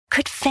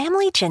Could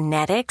family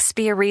genetics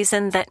be a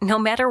reason that no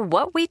matter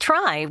what we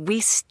try, we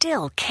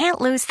still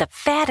can't lose the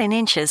fat and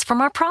inches from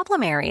our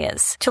problem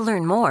areas? To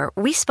learn more,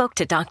 we spoke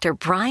to Dr.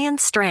 Brian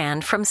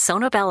Strand from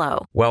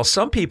Sonobello. While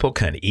some people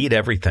can eat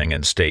everything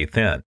and stay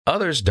thin,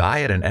 others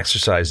diet and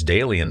exercise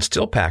daily and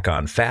still pack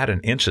on fat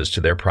and inches to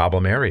their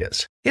problem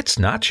areas. It's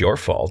not your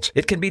fault.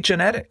 It can be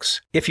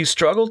genetics. If you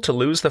struggle to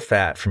lose the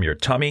fat from your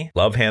tummy,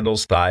 love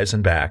handles, thighs,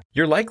 and back,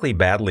 you're likely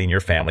battling your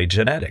family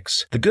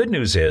genetics. The good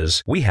news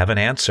is we have an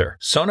answer.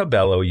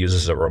 Sonobello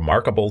uses a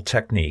remarkable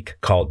technique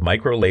called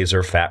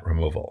microlaser fat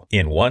removal.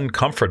 In one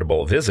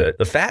comfortable visit,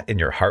 the fat in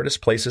your hardest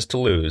places to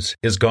lose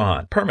is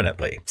gone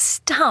permanently.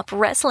 Stop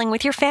wrestling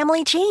with your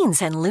family genes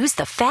and lose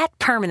the fat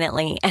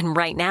permanently. And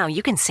right now,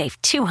 you can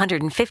save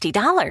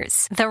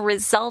 $250. The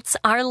results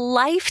are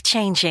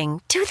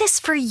life-changing. Do this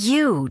for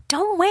you.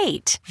 Don't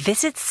wait.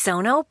 Visit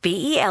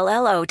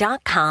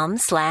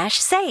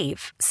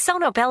sonobello.com/save.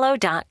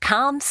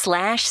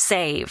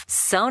 sonobello.com/save.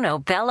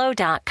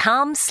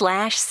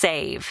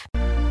 sonobello.com/save.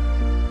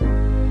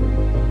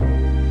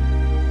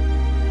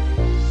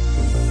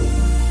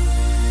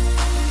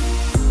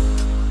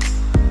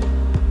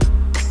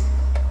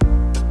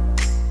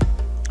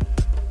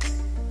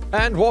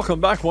 And welcome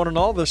back, one and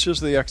all. This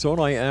is the X Zone.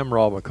 I am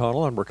Rob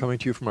McConnell, and we're coming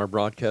to you from our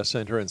broadcast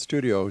center and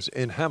studios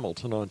in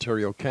Hamilton,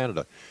 Ontario,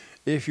 Canada.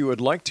 If you would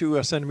like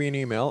to send me an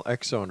email,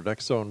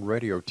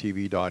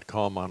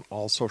 xzone@xzoneradiotv.com, on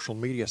all social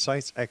media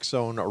sites,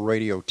 Xzone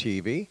Radio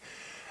TV.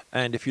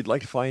 And if you'd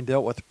like to find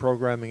out what the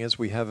programming is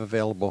we have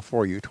available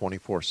for you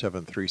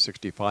 24/7,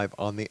 365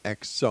 on the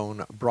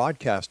X-Zone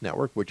Broadcast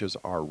Network, which is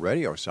our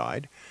radio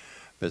side,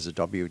 visit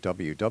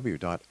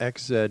www.xzbn.net.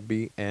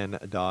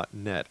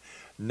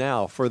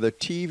 Now, for the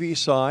TV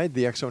side,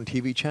 the X-Zone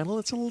TV channel,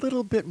 it's a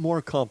little bit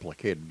more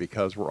complicated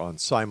because we're on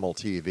Simul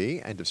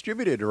TV and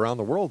distributed around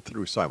the world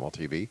through Simul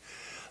TV.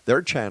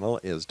 Their channel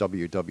is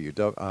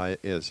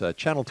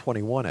channel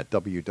 21 at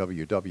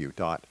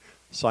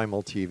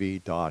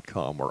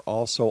www.simultv.com. We're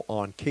also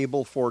on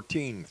Cable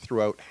 14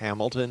 throughout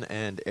Hamilton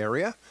and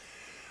area.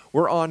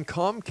 We're on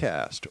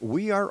Comcast.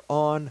 We are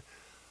on,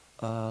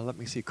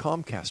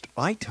 Comcast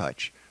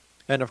iTouch,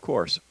 and of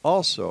course,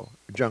 also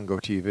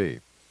Jungo TV.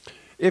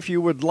 If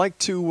you would like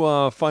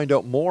to find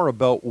out more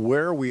about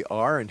where we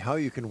are and how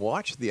you can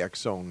watch the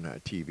X-Zone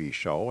TV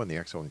show and the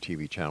X-Zone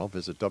TV channel,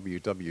 visit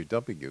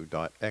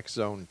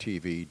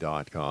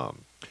www.xzonetv.com.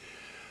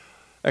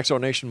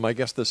 X-Zone Nation, my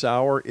guest this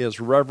hour is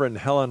Reverend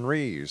Helen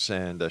Rees,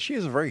 and she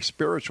is a very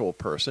spiritual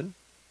person.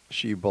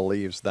 She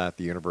believes that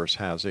the universe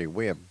has a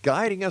way of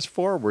guiding us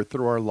forward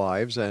through our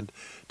lives and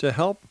with the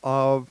help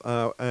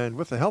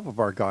of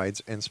our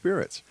guides and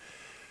spirits.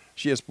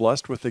 She is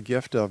blessed with the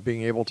gift of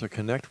being able to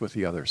connect with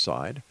the other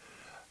side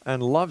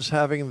and loves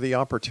having the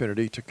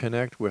opportunity to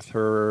connect with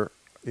her,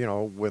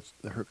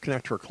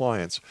 connect her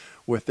clients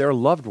with their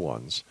loved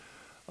ones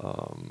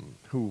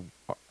who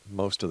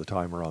most of the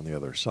time are on the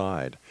other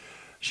side.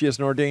 She is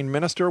an ordained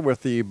minister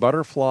with the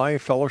Butterfly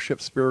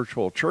Fellowship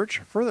Spiritual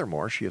Church.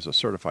 Furthermore, she is a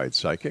certified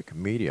psychic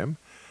medium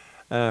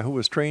who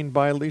was trained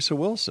by Lisa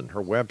Wilson.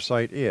 Her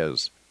website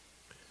is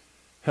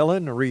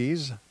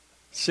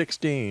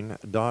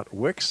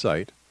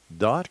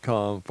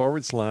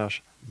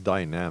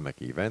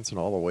helenrees16.wixsite.com/dynamic events, and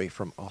all the way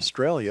from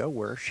Australia,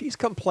 where she's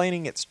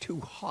complaining it's too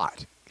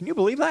hot. Can you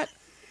believe that?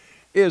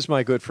 Is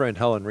my good friend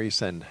Helen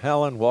Rees. And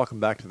Helen, welcome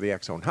back to the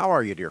X-Zone. How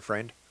are you, dear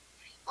friend?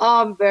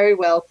 I'm very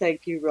well,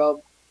 thank you,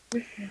 Rob.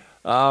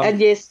 And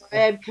yes, I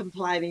am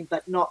complaining,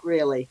 but not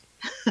really.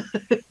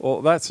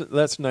 Well, that's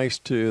nice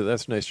to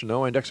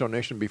know. And X-Zone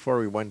Nation, before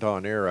we went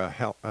on air,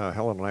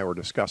 Helen and I were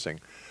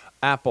discussing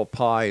apple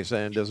pies,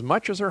 and as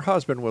much as her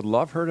husband would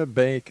love her to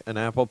bake an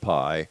apple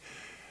pie,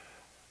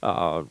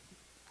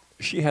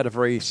 she had a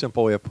very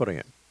simple way of putting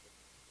it.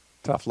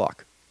 Tough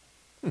luck.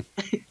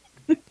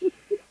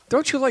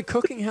 Don't you like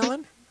cooking,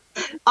 Helen?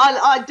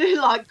 I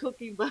do like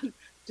cooking, but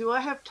do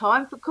I have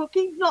time for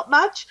cooking? Not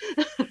much.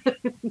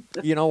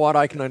 You know what?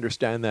 I can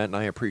understand that, and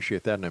I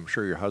appreciate that, and I'm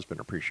sure your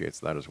husband appreciates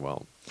that as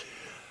well.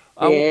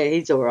 Yeah,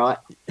 he's all right.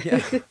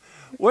 Yeah.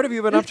 What have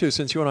you been up to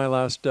since you and I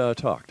last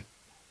talked?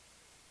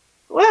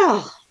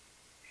 Well,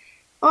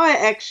 I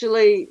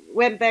actually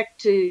went back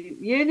to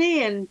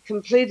uni and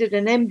completed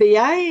an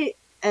MBA,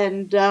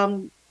 and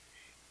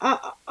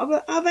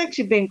I've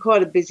actually been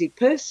quite a busy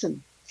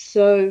person.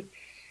 So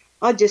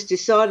I just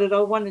decided I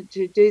wanted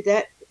to do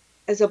that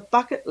as a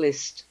bucket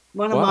list,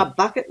 one of my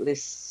bucket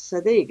lists.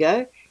 So there you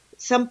go.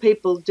 Some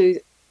people do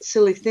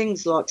silly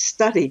things like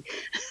study.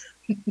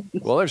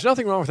 Well, there's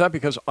nothing wrong with that,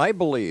 because I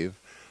believe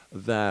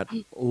that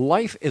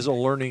life is a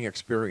learning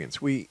experience.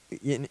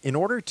 In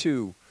order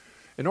to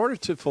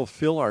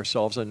fulfill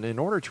ourselves and in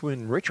order to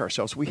enrich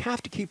ourselves, we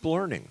have to keep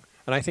learning.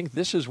 And I think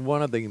this is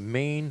one of the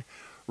main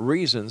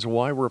reasons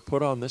why we're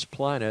put on this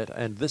planet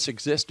and this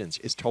existence,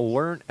 is to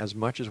learn as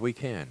much as we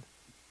can.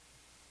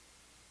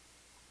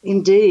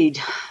 Indeed.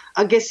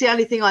 I guess the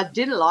only thing I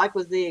didn't like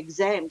was the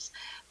exams.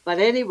 But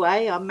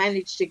anyway, I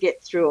managed to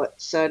get through it,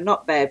 so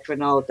not bad for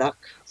an old duck.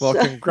 Well,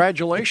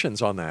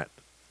 congratulations on that.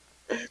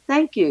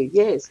 Thank you.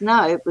 Yes.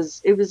 No, it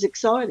was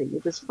exciting.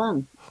 It was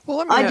fun.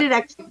 Well, I did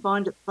actually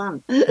find it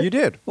fun. You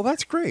did. Well,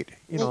 that's great.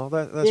 That's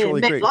Yeah,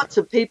 really met great. lots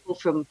of people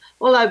from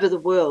all over the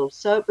world.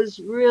 So it was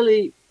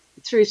really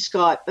through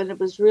Skype, and it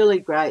was really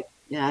great,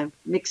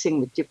 mixing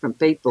with different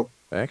people.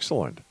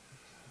 Excellent.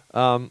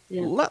 Yeah.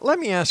 Let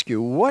me ask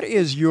you, what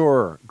is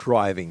your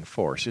driving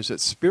force? Is it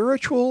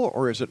spiritual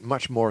or is it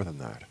much more than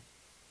that?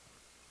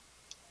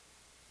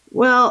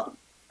 Well,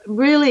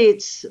 really,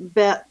 it's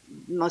about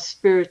the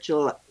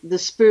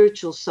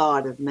spiritual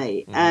side of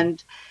me. Mm-hmm.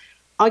 And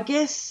I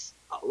guess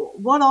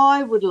what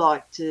I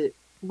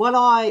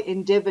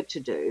endeavour to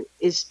do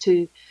is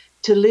to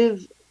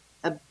live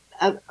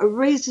a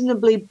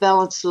reasonably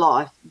balanced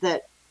life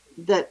that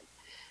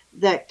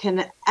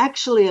can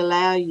actually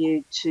allow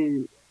you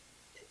to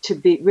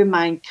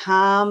remain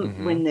calm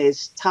Mm-hmm. when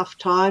there's tough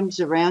times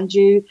around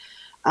you,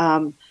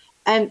 and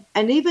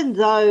even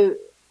though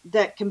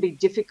that can be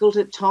difficult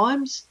at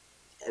times,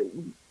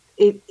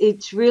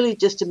 it's really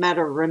just a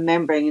matter of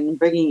remembering and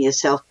bringing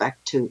yourself back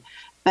to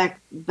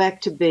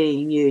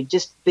being you,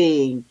 just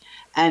being,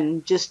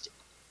 and just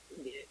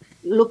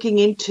looking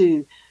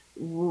into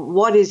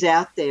what is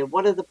out there,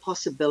 what are the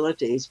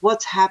possibilities,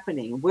 what's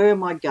happening, where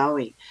am I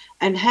going,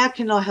 and how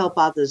can I help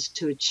others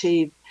to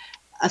achieve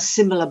a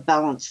similar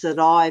balance that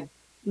I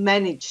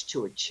managed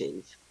to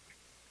achieve.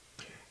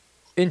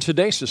 In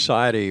today's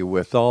society,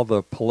 with all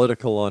the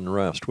political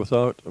unrest, with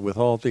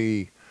all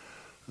the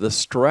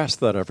stress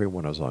that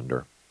everyone is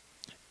under,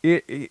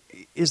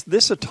 is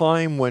this a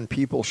time when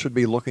people should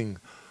be looking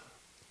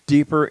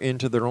deeper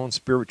into their own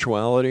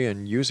spirituality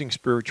and using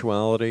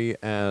spirituality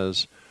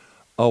as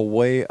a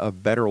way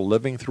of better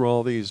living through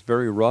all these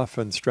very rough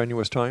and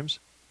strenuous times?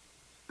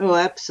 Oh,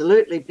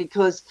 absolutely,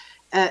 because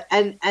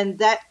and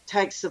that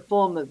takes the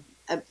form of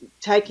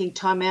taking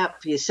time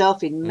out for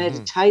yourself in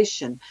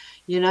meditation.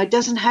 It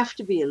doesn't have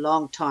to be a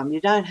long time.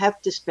 You don't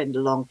have to spend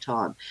a long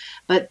time,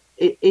 but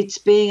it's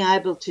being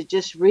able to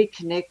just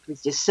reconnect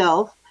with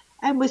yourself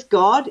and with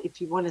God, if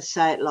you want to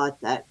say it like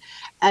that,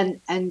 and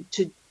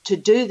to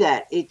do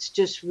that, it's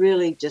just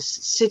really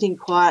just sitting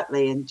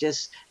quietly and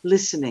just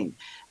listening,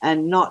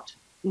 and not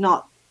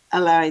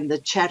allowing the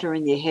chatter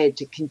in your head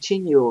to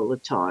continue all the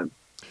time.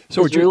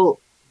 So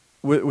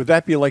would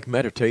that be like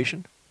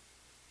meditation?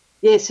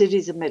 Yes, it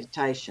is a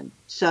meditation.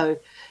 So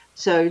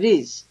it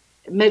is.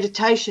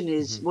 Meditation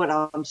is what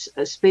I'm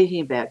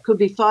speaking about. Could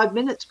be 5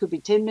 minutes, could be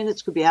 10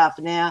 minutes, could be half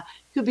an hour,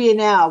 could be an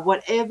hour,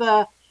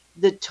 whatever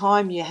the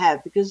time you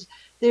have, because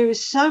there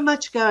is so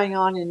much going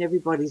on in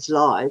everybody's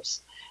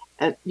lives.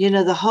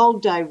 The whole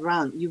day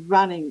you're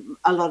running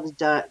a lot of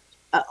day,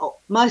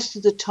 most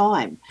of the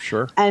time.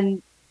 Sure.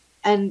 And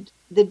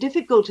the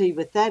difficulty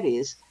with that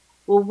is,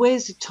 well,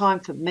 where's the time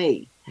for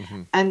me?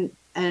 And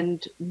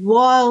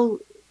while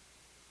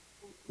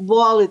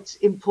it's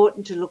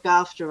important to look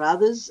after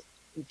others,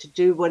 to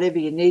do whatever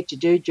you need to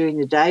do during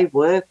the day,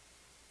 work,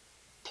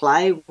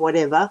 play,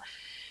 whatever,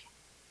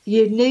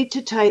 you need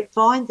to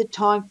find the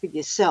time for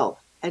yourself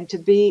and to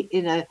be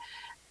in a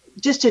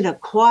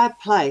quiet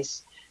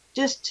place,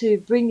 just to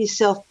bring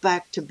yourself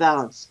back to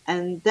balance.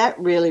 And that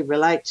really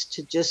relates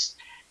to just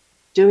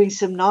doing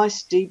some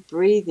nice deep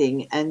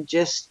breathing and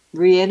just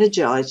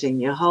re-energizing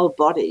your whole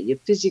body, your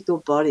physical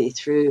body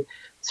through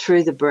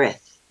the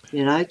breath,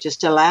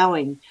 just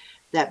allowing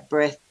that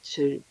breath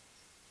to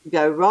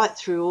go right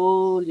through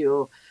all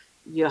your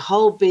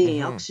whole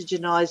being,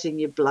 oxygenizing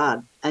your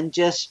blood, and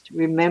just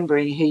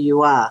remembering who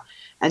you are.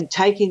 And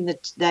taking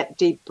that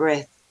deep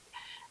breath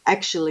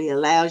actually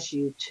allows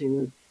you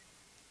to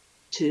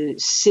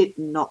sit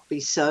and not be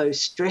so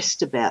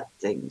stressed about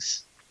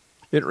things.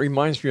 It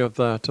reminds me of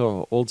that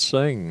old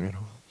saying,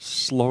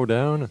 slow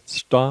down,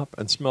 stop,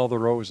 and smell the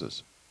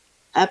roses.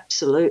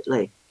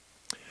 Absolutely.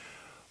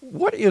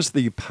 What is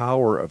the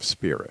power of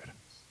spirit?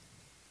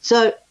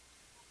 So,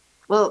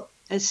 well,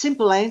 a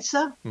simple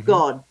answer,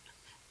 God.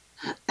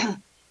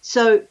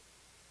 So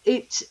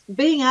it's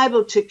being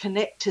able to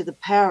connect to the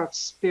power of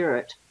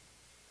spirit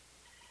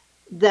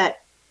that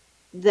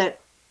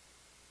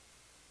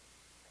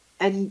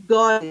and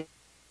God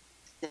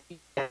is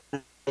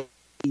the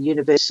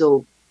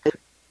universal,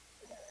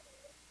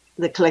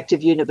 the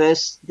collective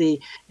universe,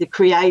 the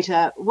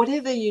creator,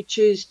 whatever you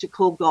choose to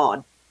call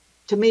God.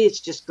 To me,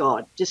 it's just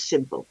God, just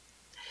simple.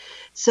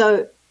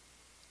 So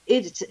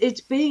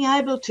it's being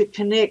able to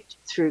connect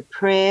through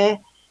prayer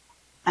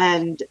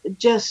and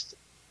just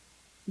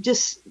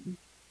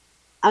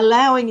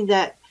allowing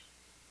that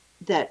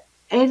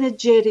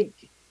energetic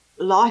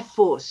life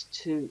force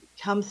to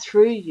come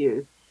through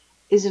you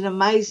is an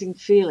amazing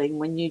feeling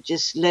when you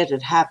just let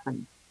it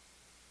happen.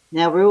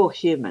 Now, we're all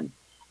human,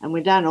 and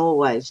we don't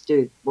always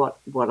do what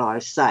I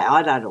say.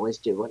 I don't always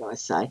do what I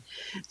say.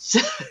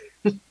 So,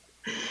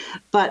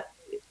 but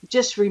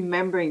just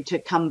remembering to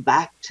come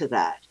back to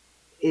that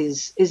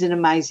is an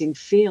amazing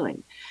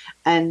feeling.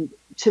 And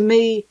to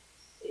me,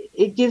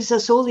 it gives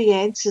us all the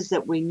answers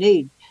that we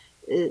need.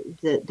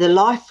 The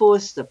life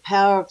force, the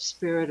power of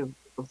spirit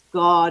of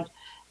God,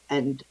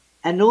 and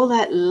all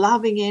that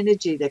loving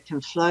energy that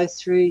can flow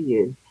through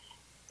you.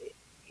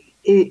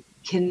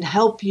 can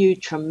help you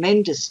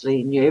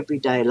tremendously in your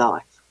everyday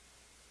life.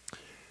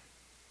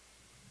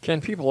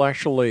 Can people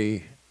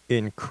actually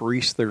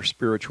increase their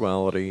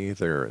spirituality,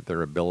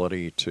 their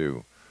ability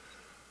to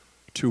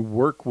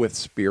work with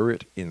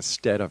spirit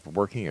instead of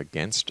working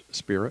against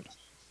spirit?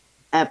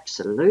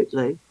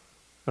 Absolutely.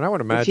 And I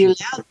would imagine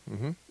if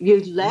you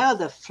allow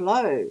the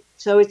flow.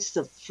 So it's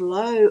the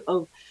flow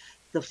of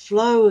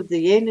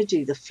the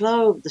energy, the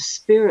flow of the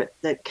spirit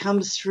that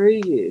comes through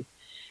you.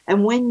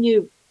 And when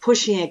you're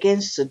pushing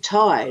against the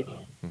tide,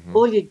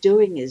 all you're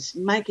doing is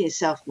making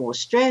yourself more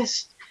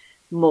stressed,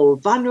 more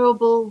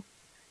vulnerable,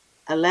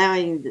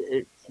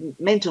 allowing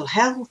mental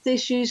health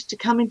issues to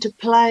come into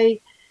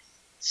play.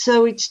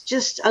 So it's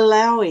just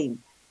allowing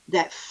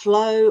that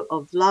flow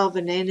of love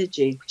and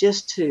energy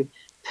just to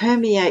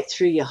permeate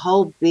through your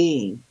whole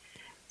being.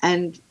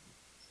 And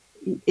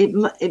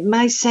it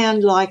may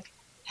sound like,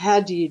 how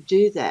do you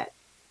do that?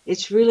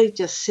 It's really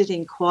just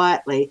sitting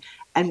quietly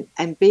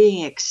and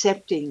being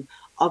accepting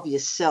of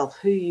yourself,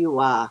 who you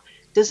are.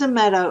 Doesn't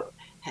matter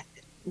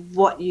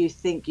what you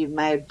think you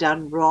may have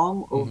done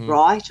wrong or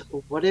right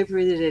or whatever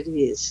it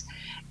is.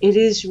 It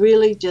is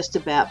really just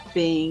about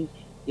being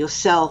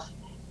yourself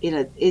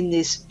in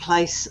this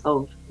place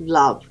of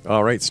love.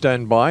 All right,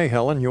 stand by,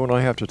 Helen. You and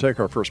I have to take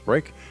our first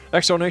break.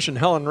 Exonation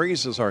Helen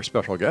Rees is our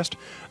special guest.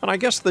 And I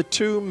guess the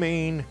two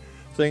main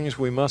things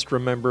we must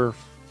remember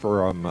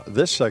from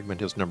this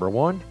segment is, number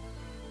one,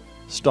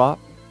 stop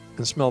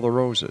and smell the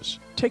roses.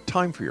 Take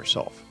time for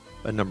yourself.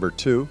 And number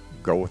two,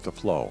 go with the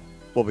flow.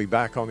 We'll be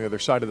back on the other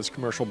side of this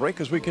commercial break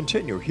as we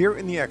continue here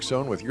in the X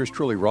Zone with yours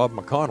truly, Rob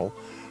McConnell,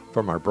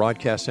 from our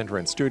broadcast center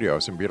and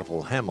studios in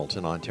beautiful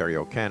Hamilton,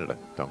 Ontario, Canada.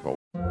 Don't go.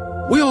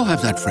 We all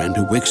have that friend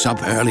who wakes up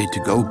early to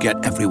go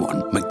get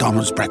everyone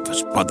McDonald's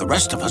breakfast, while the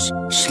rest of us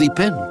sleep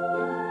in.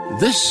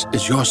 This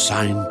is your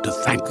sign to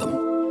thank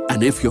them.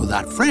 And if you're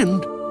that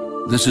friend,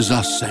 this is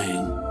us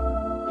saying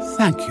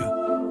thank you.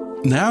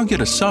 Now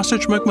get a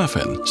sausage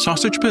McMuffin,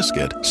 sausage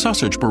biscuit,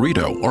 sausage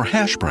burrito, or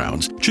hash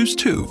browns. Choose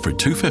two for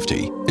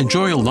 $2.50.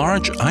 Enjoy a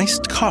large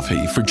iced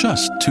coffee for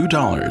just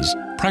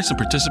 $2. Price and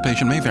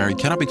participation may vary.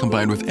 Cannot be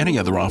combined with any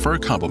other offer or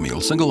combo meal.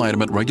 Single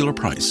item at regular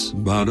price.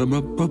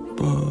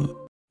 Ba-da-ba-ba-ba.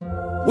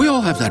 We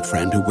all have that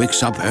friend who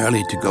wakes up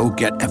early to go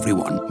get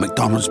everyone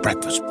McDonald's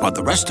breakfast, while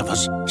the rest of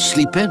us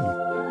sleep in.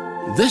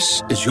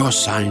 This is your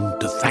sign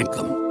to thank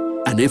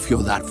them. And if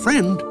you're that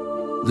friend,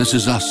 this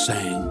is us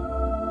saying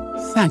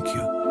thank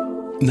you.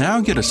 Now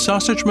get a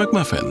sausage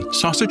McMuffin,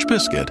 sausage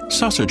biscuit,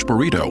 sausage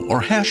burrito, or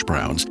hash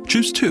browns.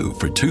 Choose two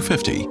for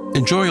 $2.50.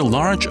 Enjoy a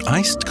large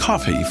iced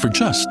coffee for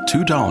just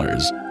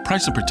 $2.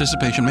 Price and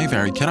participation may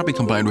vary. Cannot be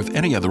combined with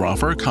any other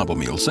offer or combo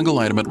meal. Single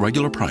item at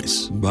regular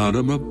price.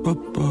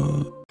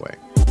 Ba-da-ba-ba-ba.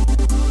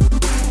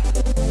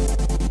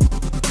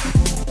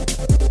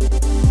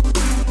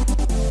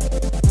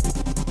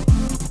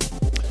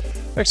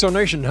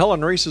 Exonation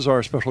Helen Rees is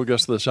our special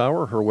guest this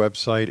hour. Her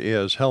website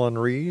is Helen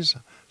Rees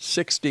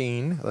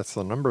 16, that's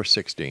the number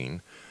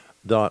 16,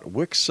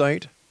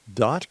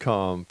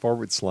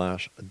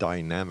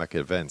 .wixsite.com/dynamic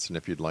events. And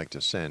if you'd like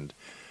to send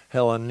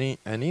Helen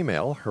an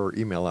email, her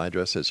email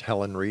address is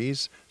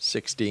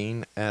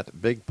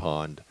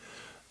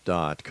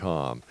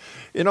helenrees16@bigpond.com.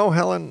 You know,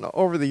 Helen,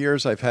 over the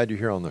years I've had you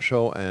here on the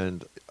show,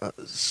 and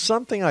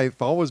something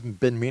I've always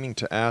been meaning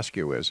to ask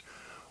you is,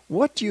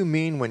 what do you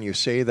mean when you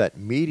say that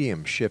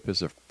mediumship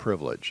is a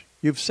privilege?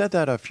 You've said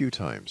that a few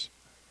times.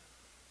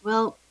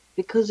 Well,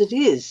 because it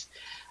is.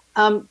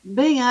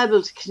 Being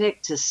able to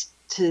connect to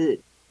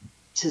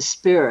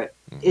spirit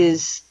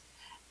is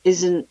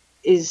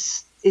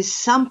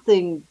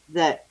something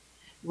that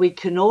we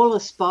can all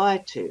aspire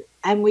to,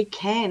 and we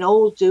can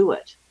all do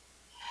it.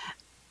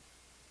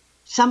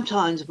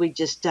 Sometimes we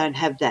just don't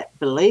have that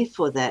belief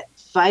or that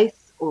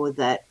faith or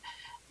that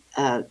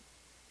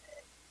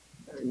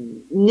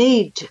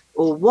need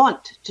or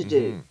want to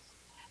do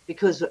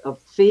because of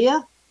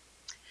fear.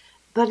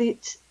 But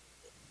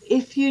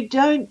if you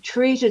don't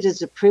treat it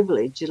as a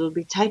privilege, it'll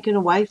be taken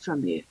away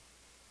from you,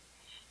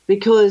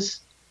 because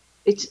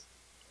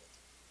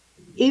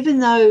even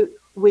though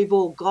we've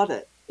all got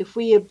it, if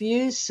we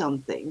abuse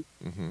something,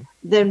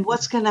 then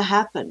what's going to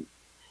happen?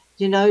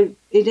 You know,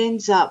 it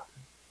ends up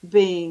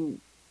being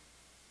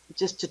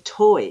just a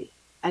toy,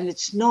 and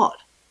it's not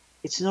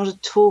a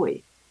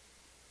toy.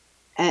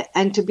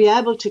 And to be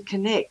able to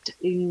connect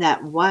in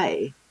that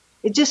way,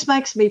 it just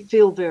makes me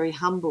feel very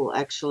humble,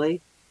 actually,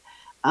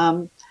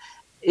 to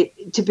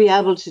be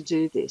able to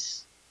do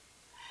this.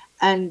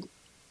 And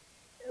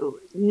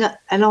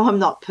I'm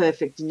not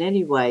perfect in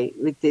any way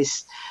with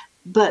this,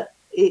 but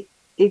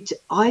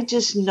I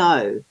just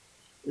know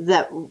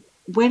that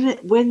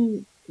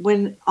when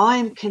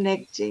I'm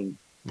connecting,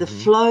 the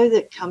flow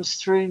that comes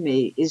through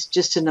me is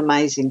just an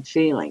amazing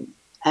feeling.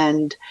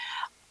 And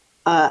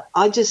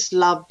I just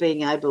love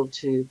being able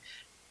to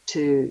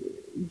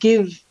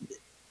give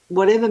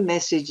whatever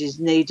message is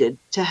needed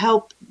to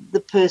help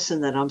the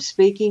person that I'm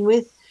speaking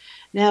with.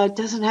 Now, it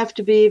doesn't have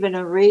to be even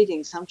a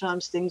reading.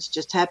 Sometimes things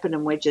just happen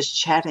and we're just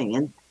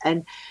chatting,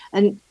 and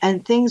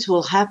things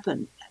will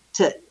happen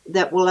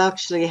that will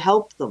actually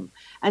help them.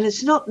 And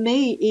it's not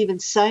me even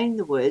saying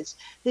the words,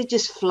 they're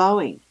just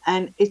flowing.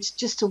 And it's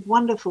just a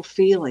wonderful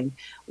feeling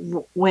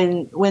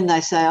when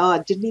they say, oh, I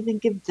didn't even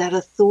give that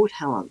a thought,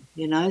 Helen,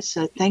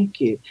 so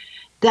thank you.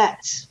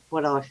 That's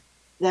what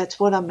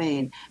I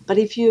mean. But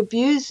if you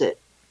abuse it,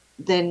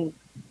 then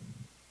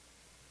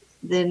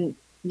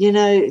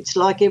it's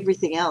like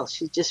everything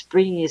else. You're just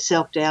bringing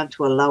yourself down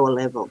to a lower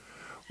level.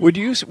 Would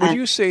you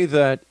say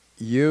that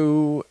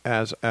you,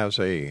 as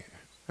a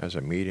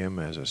medium,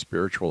 as a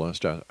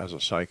spiritualist, as a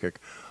psychic,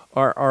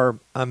 are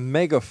a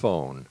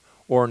megaphone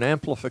or an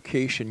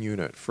amplification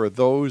unit for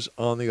those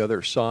on the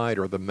other side,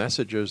 or the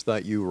messages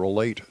that you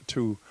relate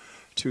to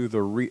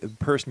the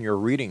person you're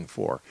reading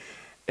for?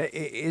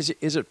 Is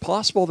it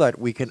possible that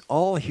we can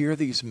all hear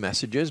these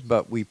messages,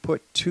 but we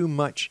put too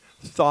much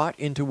thought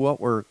into what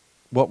we're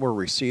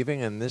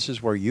receiving, and this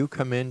is where you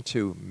come in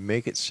to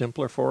make it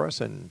simpler for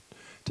us and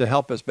to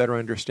help us better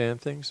understand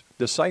things,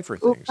 decipher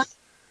things? Well,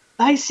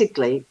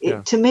 basically,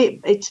 to me,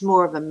 it's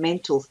more of a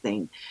mental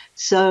thing.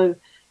 So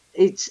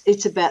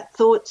it's about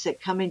thoughts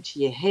that come into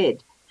your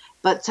head.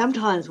 But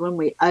sometimes when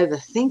we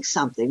overthink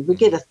something, we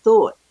get a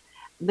thought,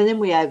 but then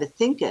we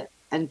overthink it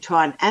and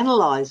try and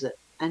analyze it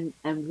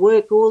and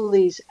work all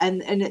these,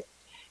 and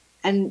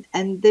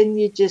then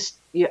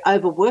you're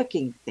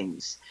overworking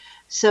things.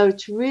 So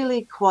it's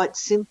really quite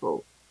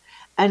simple.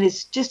 And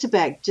it's just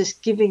about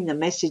just giving the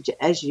message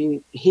as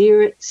you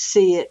hear it,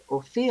 see it,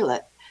 or feel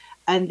it,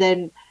 and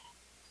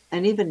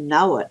even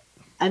know it.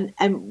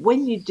 And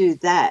when you do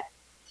that,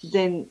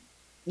 then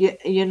you're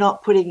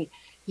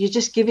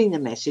just giving the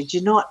message.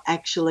 You're not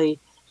actually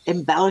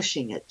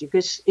embellishing it,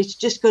 because it's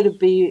just got to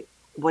be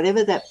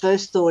whatever that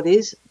first thought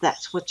is,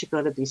 that's what you've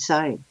got to be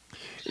saying.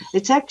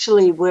 It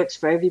actually works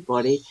for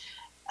everybody.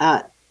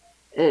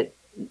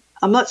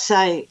 I'm not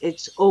saying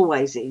it's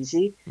always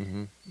easy,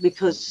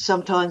 because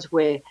sometimes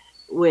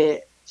we're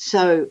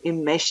so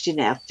enmeshed in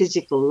our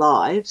physical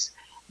lives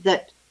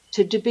that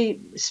to be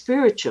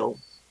spiritual,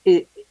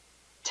 it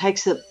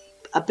takes a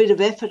bit of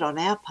effort on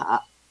our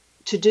part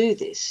to do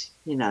this,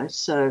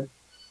 so.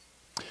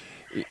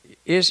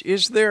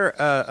 Is there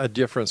a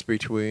difference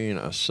between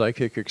a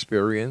psychic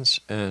experience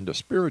and a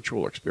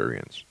spiritual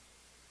experience?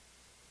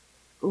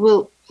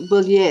 Well,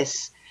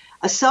 yes.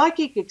 A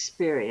psychic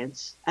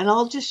experience, and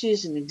I'll just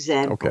use an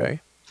example. Okay.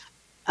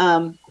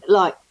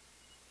 Like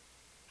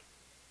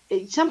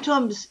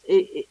sometimes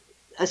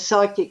a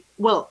psychic.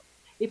 Well,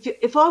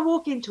 if I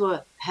walk into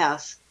a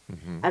house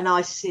and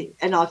I see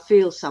and I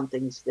feel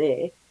something's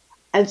there,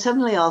 and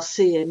suddenly I'll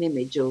see an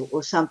image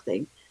or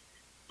something,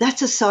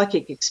 that's a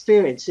psychic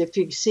experience. If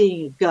you're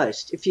seeing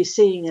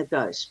a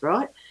ghost,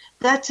 right?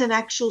 That's an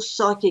actual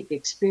psychic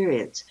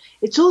experience.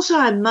 It's also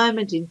a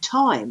moment in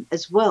time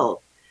as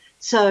well.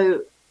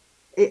 So.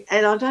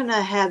 And I don't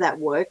know how that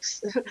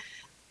works.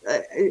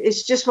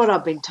 It's just what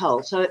I've been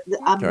told. So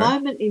a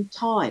moment in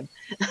time,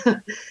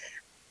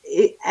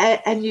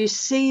 and you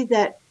see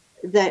that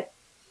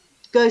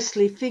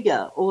ghostly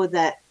figure or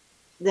that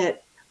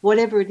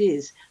whatever it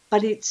is,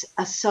 but it's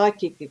a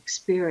psychic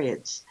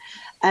experience,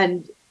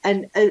 and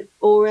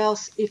or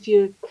else if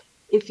you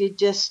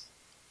just,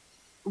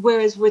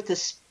 whereas with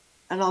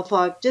and if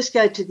I just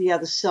go to the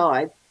other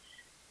side,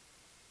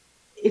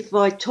 if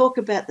I talk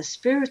about the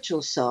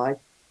spiritual side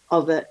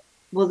of it,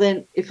 well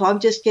then if I'm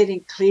just getting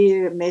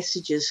clear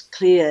messages,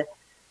 it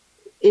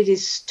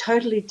is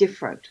totally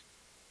different.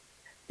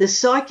 The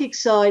psychic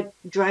side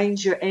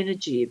drains your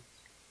energy,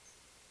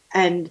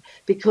 and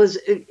because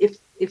if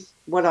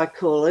what I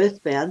call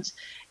earthbounds,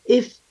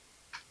 if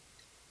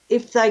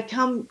they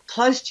come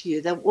close to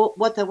you, then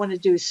what they want to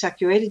do is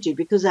suck your energy,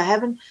 because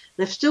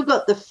they've still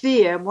got the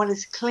fear and want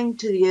to cling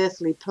to the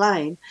earthly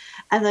plane,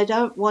 and they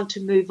don't want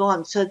to move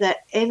on. So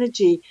that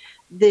energy,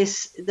 they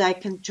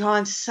can try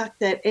and suck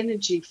that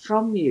energy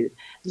from you.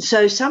 And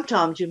so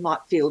sometimes you might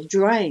feel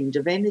drained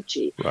of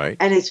energy. Right.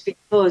 And it's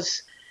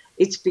because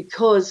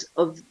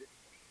of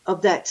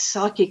that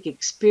psychic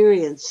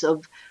experience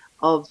of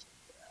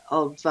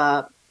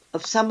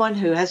someone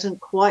who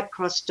hasn't quite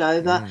crossed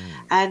over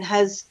and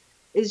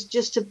is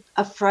just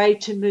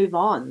afraid to move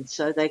on.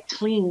 So they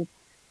cling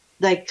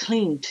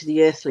to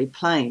the earthly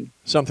plane.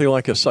 Something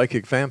like a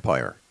psychic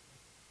vampire.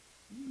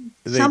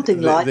 They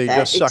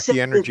just suck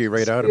the energy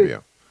right out of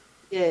you.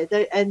 Yeah,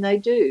 they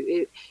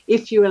do.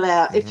 If you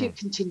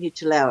continue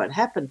to allow it to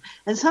happen,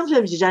 and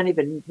sometimes you don't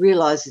even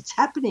realise it's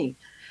happening,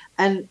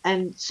 and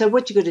so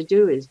what you got to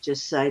do is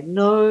just say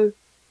no,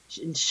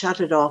 and shut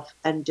it off,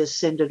 and just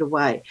send it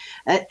away,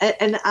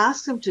 and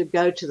ask them to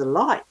go to the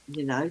light.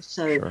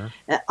 So sure.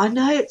 I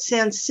know it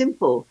sounds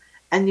simple,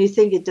 and you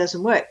think it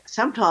doesn't work.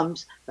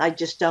 Sometimes they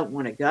just don't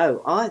want to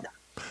go either.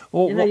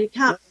 Well, you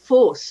can't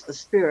force a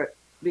spirit.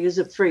 Because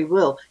of free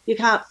will, you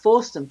can't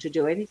force them to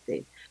do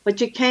anything, but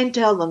you can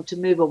tell them to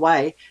move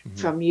away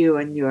from you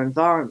and your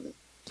environment.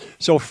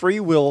 So free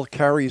will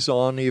carries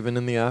on even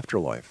in the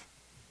afterlife?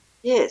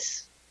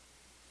 Yes.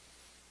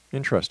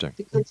 Interesting.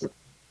 Because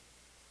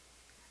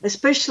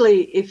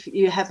especially if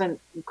you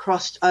haven't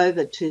crossed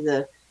over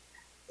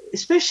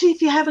especially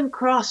if you haven't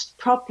crossed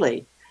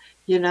properly,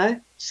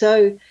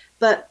 So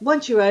But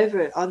once you're over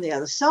it on the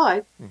other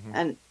side,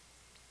 and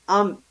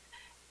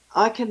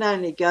I can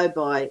only go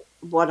by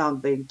what I'm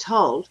being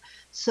told.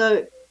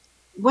 So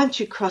once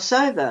you cross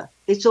over,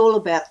 it's all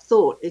about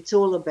thought. It's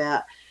all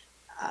about,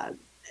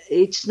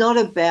 it's not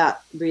about,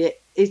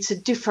 it's a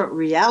different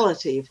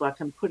reality, if I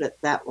can put it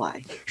that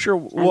way. Sure.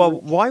 Well,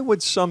 why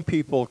would some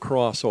people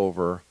cross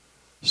over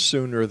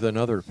sooner than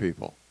other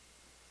people?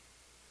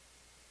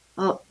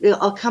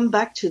 I'll come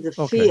back to the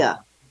fear.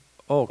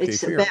 Okay,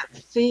 it's fear. about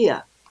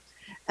fear.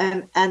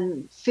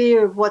 And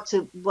fear of what's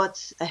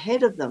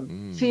ahead of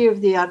them, fear of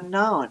the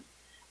unknown.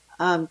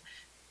 And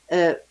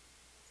they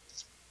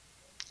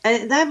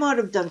might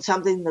have done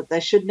something that they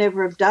should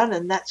never have done,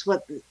 and that's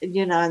what,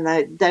 and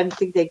they don't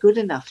think they're good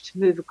enough to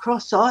move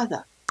across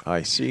either.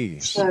 I see.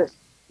 So,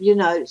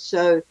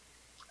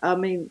 I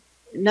mean,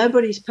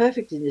 nobody's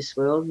perfect in this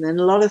world, and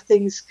a lot of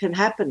things can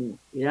happen.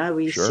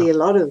 We see a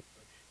lot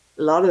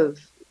of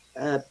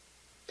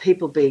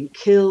people being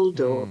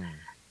killed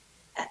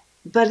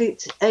but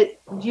it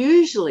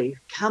usually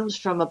comes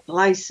from a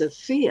place of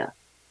fear,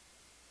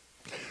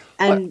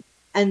 and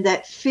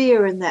that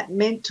fear and that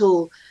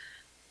the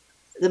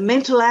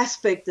mental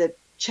aspect that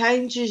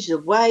changes the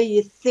way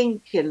you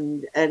think,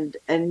 and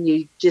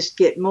you just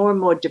get more and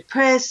more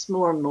depressed,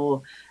 more and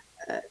more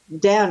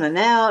down and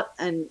out,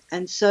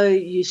 and so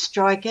you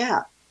strike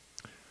out.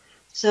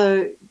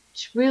 So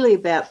it's really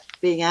about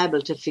being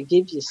able to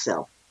forgive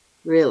yourself,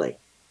 really.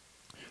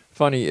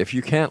 Funny, if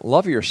you can't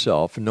love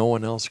yourself, no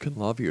one else can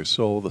love you.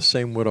 So the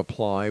same would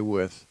apply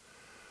with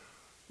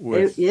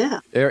right.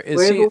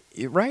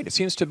 It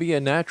seems to be a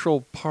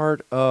natural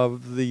part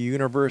of the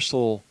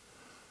universal.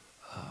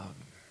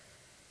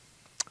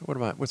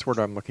 What's the word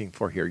I'm looking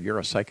for here? You're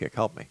a psychic.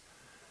 Help me.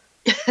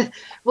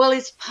 Well,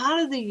 it's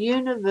part of the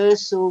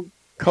universal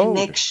code.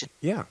 Connection.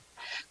 Yeah.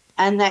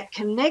 And that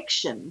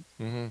connection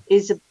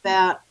is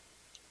about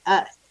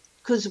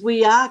because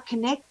we are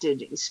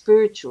connected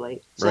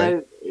spiritually. So.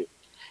 Right.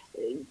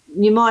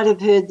 You might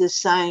have heard the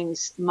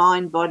sayings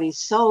mind, body,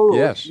 soul,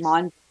 or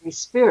mind, body,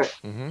 spirit.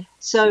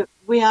 So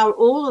we are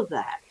all of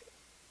that.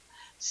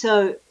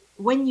 So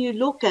when you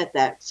look at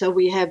that, so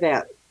we have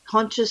our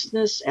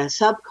consciousness, our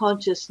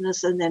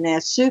subconsciousness, and then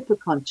our super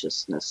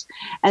consciousness.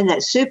 And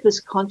that super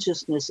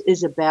consciousness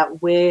is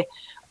about where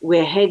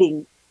we're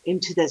heading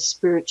into that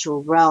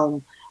spiritual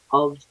realm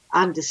of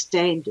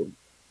understanding.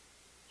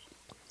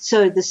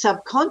 So the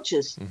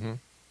subconscious...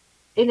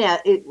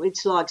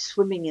 it's like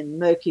swimming in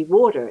murky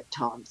water at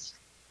times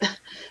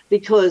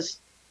because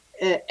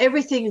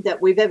everything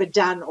that we've ever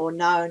done or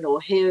known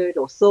or heard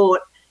or thought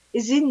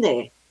is in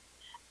there.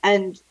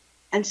 And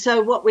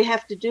so what we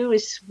have to do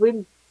is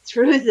swim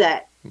through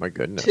that. My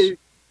goodness.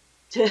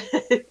 To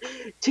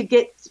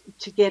get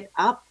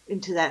up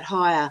into that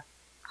higher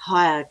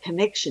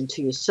connection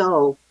to your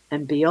soul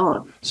and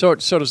beyond. So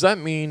does that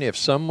mean if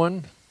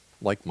someone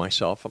like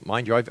myself,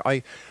 mind you,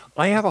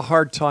 I have a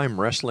hard time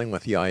wrestling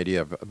with the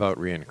idea about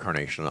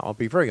reincarnation. I'll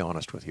be very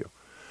honest with you.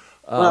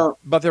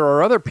 But there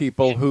are other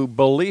people who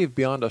believe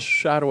beyond a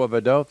shadow of a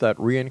doubt that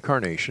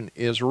reincarnation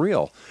is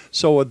real.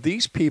 So would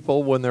these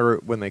people,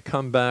 when they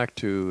come back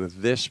to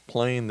this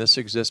plane, this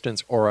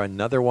existence, or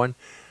another one,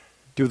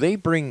 do they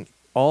bring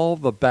all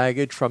the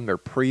baggage from their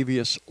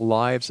previous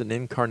lives and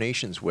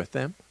incarnations with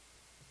them?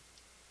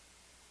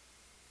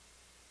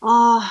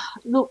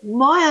 Look,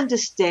 my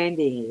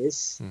understanding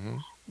is...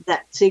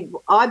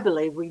 I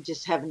believe we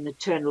just have an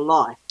eternal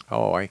life.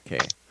 Oh, okay.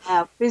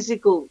 Our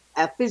physical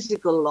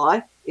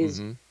life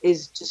is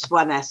just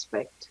one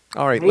aspect.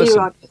 All right, Here listen.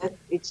 on Earth,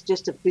 it's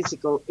just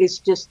it's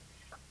just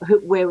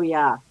where we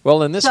are.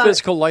 Well, in this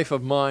physical life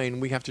of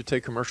mine, we have to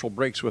take commercial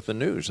breaks with the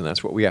news, and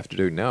that's what we have to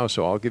do now.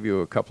 So I'll give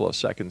you a couple of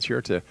seconds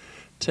here to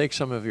take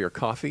some of your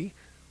coffee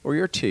or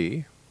your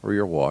tea or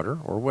your water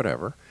or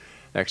whatever,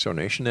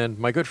 Exonation, and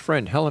my good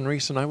friend Helen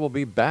Rees and I will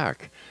be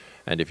back.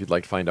 And if you'd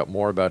like to find out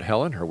more about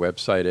Helen, her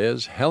website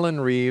is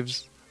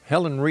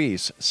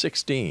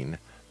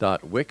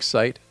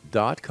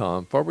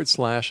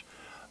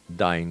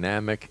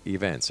helenrees16.wixsite.com/dynamic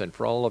events. And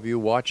for all of you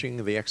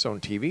watching the X Zone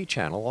TV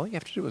channel, all you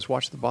have to do is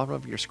watch the bottom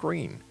of your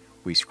screen.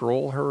 We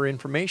scroll her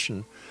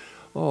information,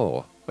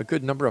 a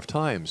good number of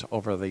times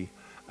over the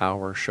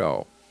hour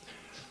show.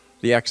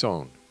 The X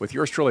Zone, with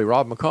yours truly,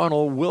 Rob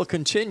McConnell, will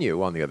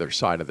continue on the other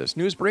side of this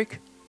news break.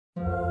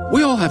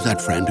 We all have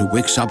that friend who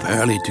wakes up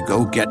early to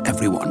go get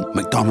everyone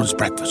McDonald's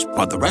breakfast,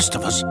 while the rest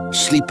of us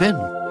sleep in.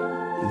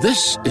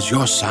 This is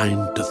your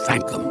sign to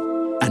thank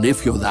them. And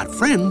if you're that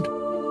friend,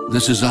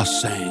 this is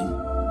us saying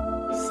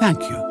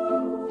thank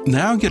you.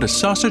 Now get a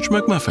sausage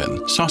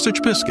McMuffin,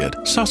 sausage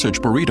biscuit, sausage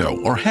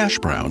burrito, or hash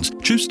browns.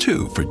 Choose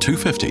 2 for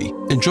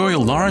 $2.50. Enjoy a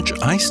large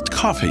iced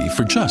coffee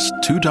for just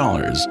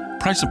 $2.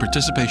 Price and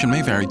participation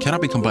may vary.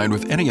 Cannot be combined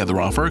with any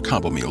other offer or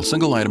combo meal.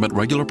 Single item at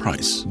regular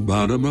price.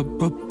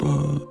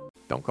 Ba-da-ba-ba-ba.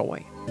 Don't go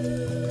away.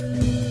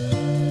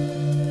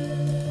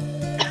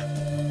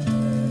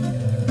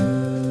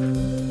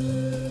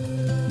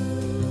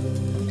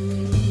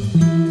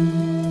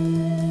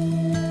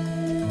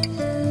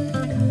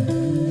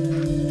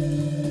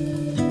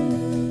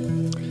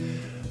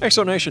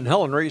 Exo Nation,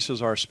 Helen Rees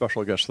is our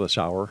special guest this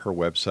hour. Her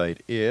website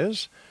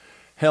is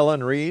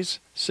Helen Rees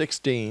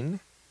 16,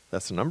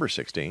 that's the number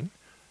 16,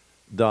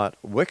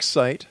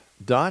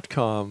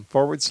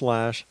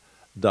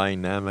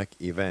 wixsite.com/dynamic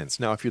events.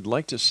 Now, if you'd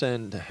like to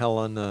send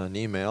Helen an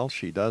email,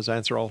 she does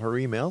answer all her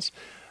emails.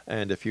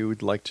 And if you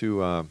would like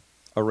to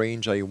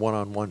arrange a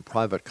one-on-one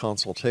private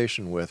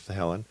consultation with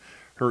Helen,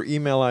 her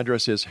email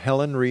address is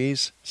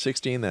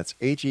helenrees16, that's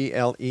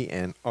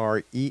HELENREES,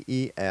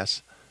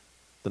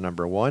 the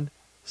number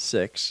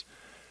 16,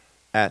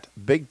 at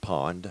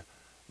bigpond.com.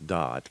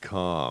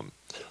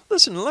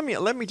 Listen,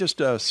 let me just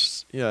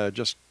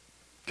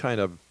kind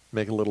of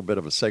make a little bit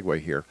of a segue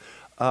here.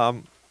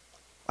 I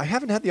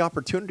haven't had the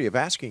opportunity of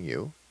asking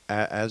you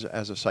as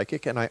a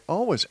psychic, and I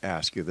always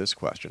ask you this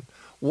question.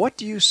 What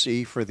do you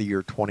see for the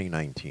year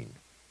 2019?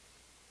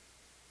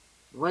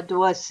 What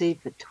do I see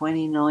for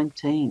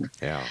 2019?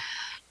 Yeah.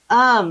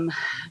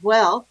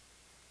 Well,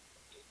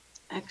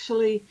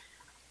 actually,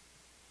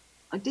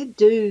 I did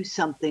do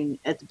something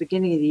at the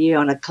beginning of the year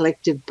on a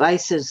collective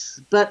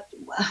basis, but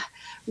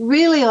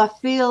really I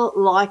feel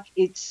like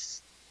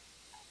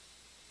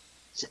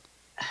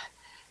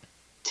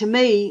to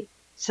me,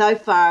 so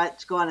far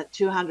it's gone at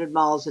 200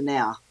 miles an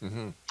hour.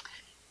 Mm-hmm.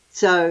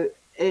 So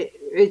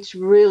it's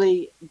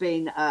really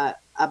been a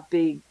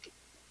big,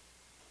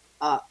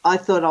 I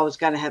thought I was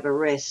going to have a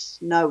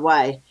rest. No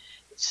way.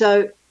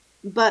 So,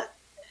 but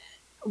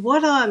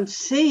what I'm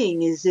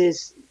seeing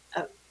is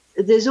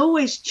there's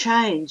always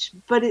change,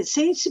 but it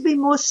seems to be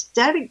more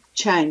static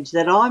change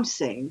that I'm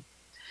seeing.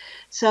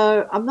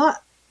 So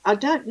I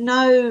don't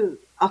know.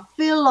 I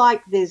feel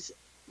like there's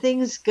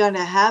things going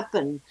to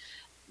happen,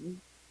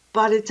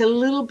 but it's a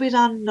little bit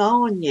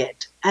unknown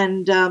yet.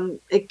 And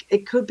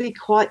it could be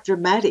quite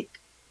dramatic,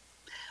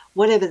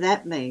 whatever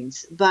that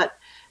means. But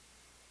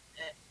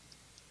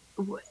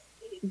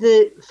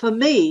for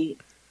me,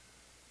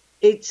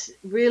 it's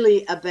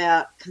really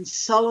about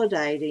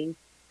consolidating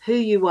who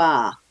you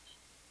are.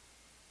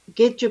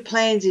 Get your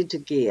plans into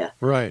gear.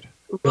 Right.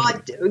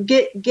 Right.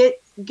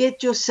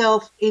 Get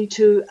yourself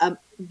into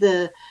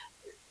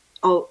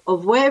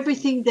of where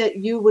everything that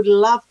you would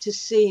love to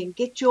see, and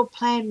get your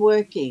plan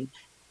working.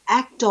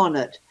 Act on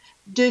it.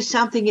 Do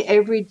something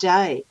every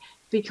day,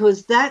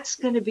 because that's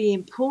going to be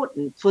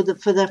important for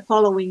the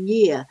following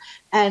year.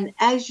 And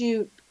as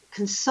you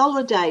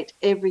consolidate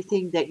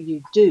everything that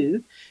you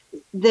do,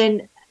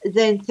 then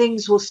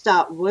things will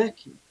start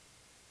working.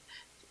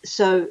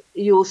 So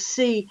you'll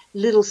see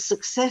little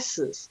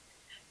successes,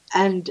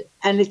 and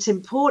it's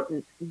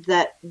important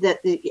that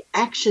the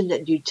action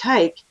that you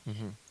take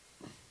mm-hmm.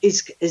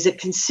 is a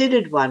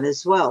considered one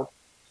as well.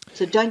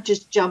 So don't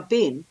just jump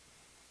in.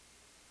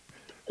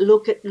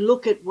 Look at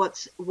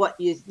what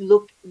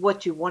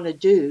you want to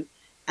do,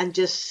 and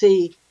just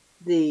see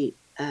the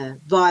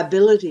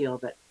viability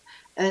of it,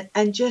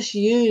 and just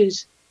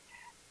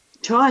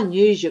try and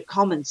use your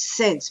common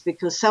sense,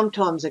 because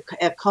sometimes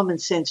our common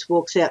sense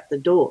walks out the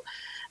door,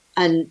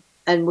 and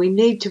we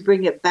need to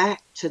bring it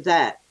back to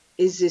that.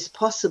 Is this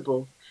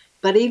possible?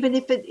 But even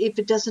if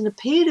it doesn't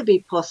appear to be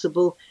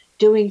possible,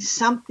 doing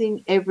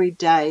something every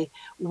day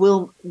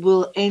will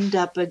end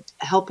up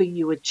helping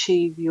you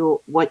achieve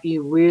what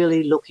you're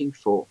really looking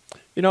for.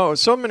 You know,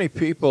 so many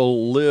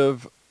people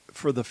live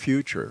for the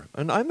future,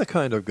 and I'm the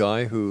kind of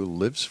guy who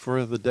lives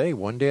for the day,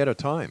 one day at a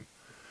time.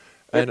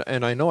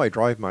 And I know I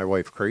drive my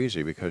wife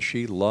crazy, because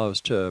she loves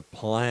to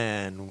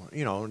plan,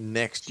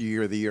 next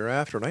year, the year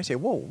after. And I say,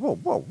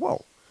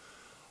 whoa.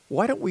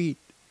 Why don't we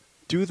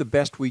do the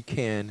best we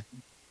can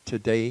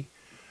today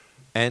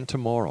and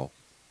tomorrow?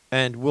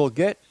 And we'll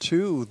get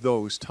to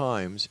those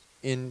times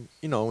in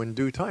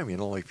due time.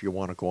 Like if you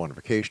want to go on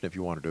vacation, if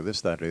you want to do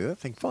this, that, or the other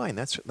thing, fine.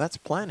 That's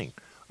planning.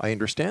 I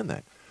understand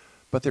that.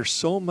 But there's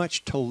so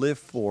much to live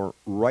for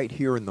right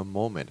here in the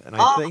moment. And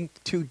I think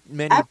too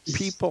many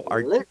people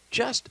are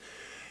just,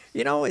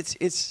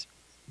 it's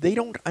they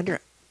don't I've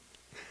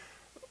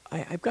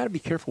got to be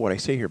careful what I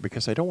say here,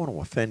 because I don't want to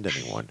offend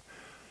anyone.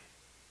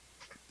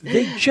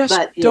 They just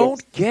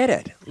don't get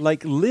it.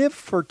 Like, live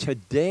for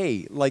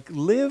today. Like,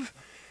 live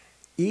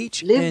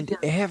each and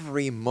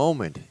every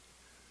moment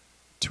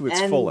to its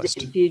fullest.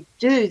 And if you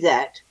do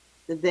that,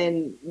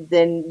 then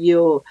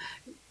the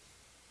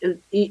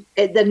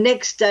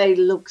next day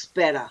looks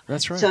better.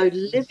 That's right. So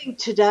living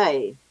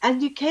today,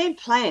 and you can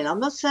plan. I'm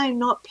not saying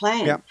not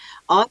plan. Yep.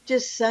 I'm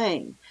just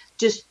saying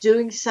just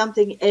doing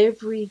something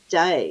every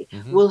day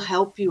mm-hmm. will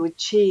help you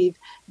achieve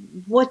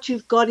what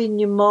you've got in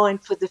your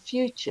mind for the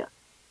future.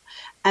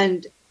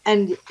 And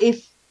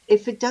if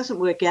it doesn't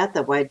work out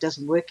that way, it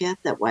doesn't work out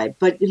that way.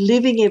 But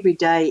living every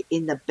day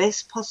in the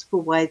best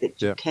possible way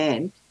that you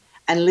can,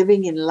 and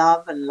living in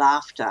love and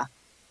laughter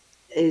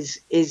is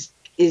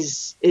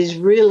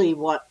really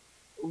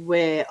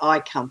where I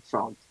come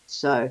from.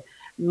 So,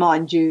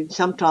 mind you,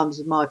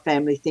 sometimes my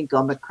family think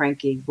I'm a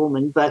cranky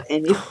woman, but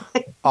anyway.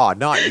 Oh,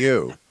 not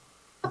you.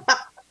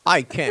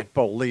 I can't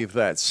believe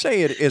that.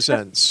 Say it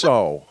isn't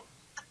so.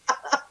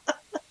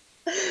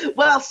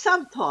 Well,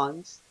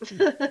 sometimes.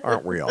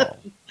 Aren't we all?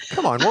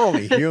 Come on, we're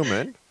only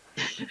human.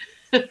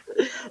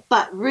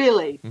 But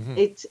really, Mm-hmm.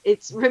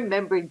 it's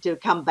remembering to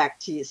come back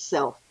to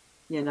yourself,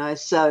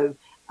 So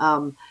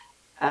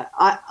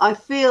I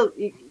feel,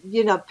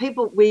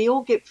 people, we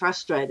all get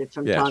frustrated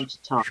from Yes, time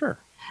to time, sure.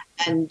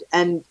 and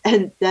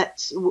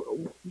that's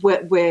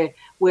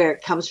where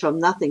it comes from.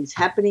 Nothing's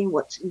happening.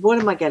 What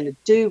am I going to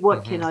do?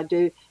 What can I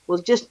do? Well,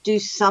 just do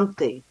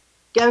something.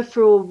 Go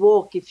for a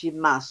walk if you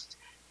must,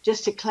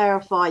 just to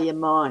clarify your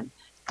mind.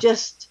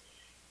 Just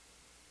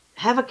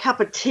have a cup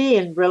of tea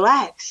and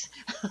relax.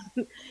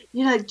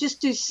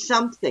 Just do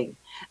something,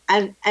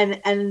 and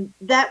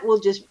that will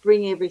just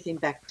bring everything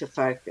back to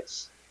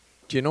focus.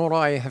 Do you know what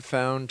I have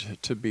found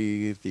to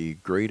be the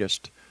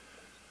greatest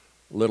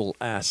little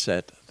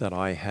asset that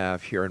I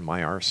have here in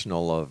my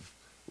arsenal of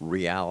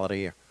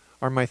reality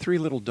are my 3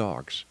 little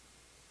dogs.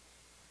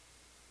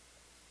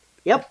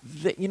 Yep.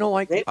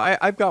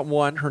 I've got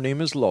one. Her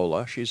name is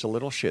Lola. She's a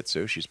little Shih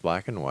Tzu. She's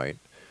black and white.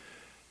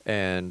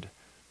 And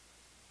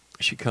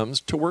she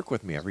comes to work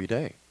with me every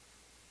day.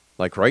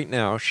 Like right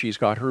now, she's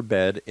got her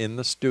bed in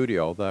the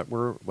studio that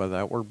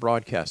we're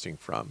broadcasting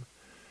from.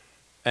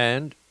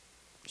 And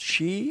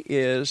she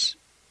is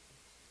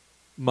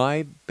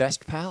my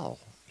best pal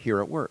here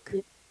at work.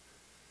 Yep.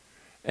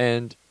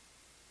 And,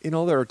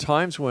 there are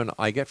times when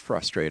I get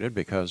frustrated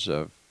because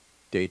of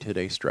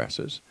day-to-day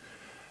stresses.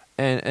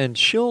 And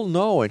she'll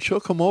know, and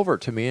she'll come over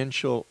to me, and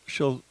she'll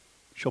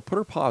put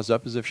her paws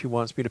up as if she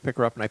wants me to pick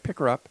her up, and I pick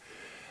her up.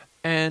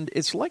 And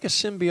it's like a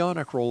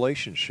symbiotic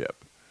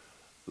relationship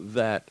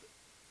that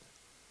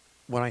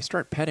when I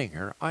start petting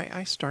her,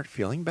 I start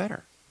feeling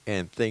better,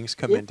 and things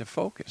come into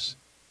focus.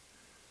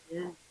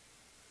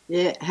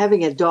 Yeah,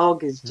 having a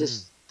dog is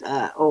just,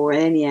 or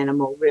any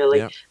animal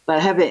really,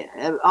 but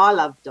I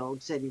love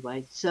dogs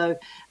anyway. So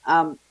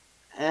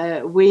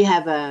we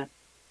have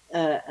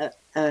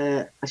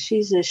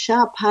she's a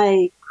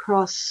Shar-Pei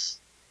cross.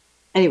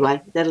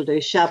 Anyway, that'll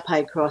do,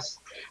 Shar-Pei cross.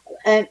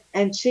 And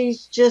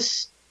she's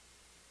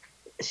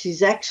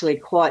actually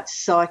quite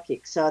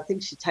psychic, so I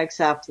think she takes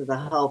after the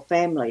whole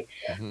family.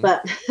 Mm-hmm.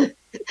 But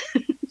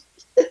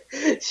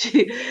it's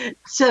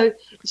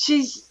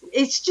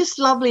just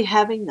lovely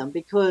having them,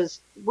 because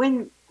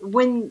when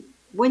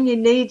you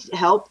need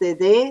help, they're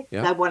there.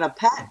 Yep. They want a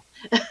pat.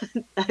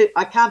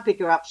 I can't pick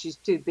her up; she's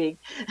too big.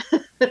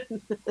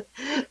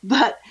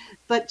 but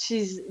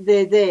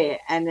they're there,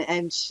 and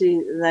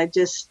they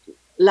just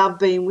love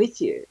being with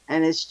you,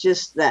 and it's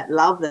just that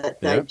love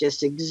that they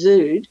just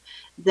exude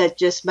that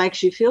just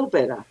makes you feel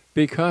better.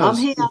 Because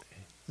I'm here.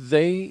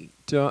 They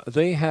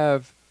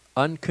have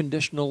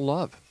unconditional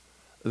love.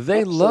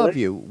 They Absolutely. love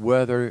you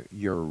whether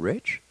you're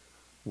rich,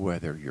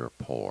 whether you're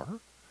poor,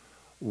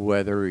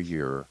 whether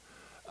you're,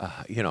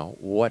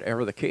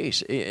 whatever the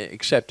case,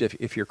 except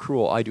if you're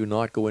cruel. I do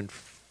not go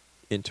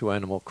into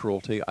animal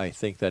cruelty. I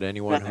think that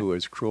anyone who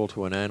is cruel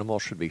to an animal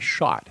should be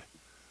shot.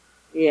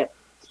 Yeah.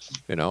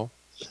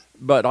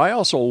 But I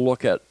also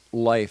look at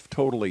life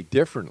totally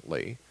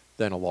differently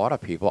than a lot of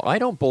people. I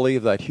don't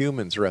believe that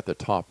humans are at the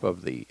top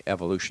of the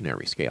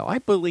evolutionary scale. I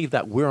believe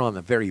that we're on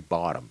the very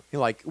bottom.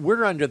 Like,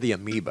 we're under the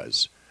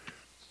amoebas.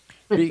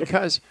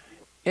 Because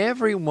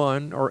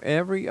everyone or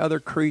every other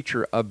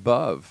creature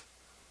above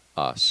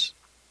us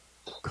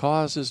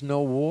causes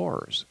no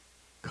wars,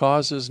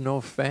 causes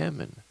no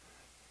famine,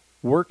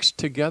 works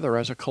together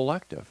as a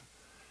collective.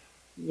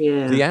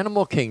 Yeah. The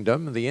animal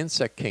kingdom, the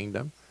insect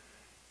kingdom,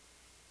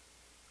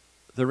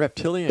 the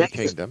reptilian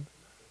kingdom.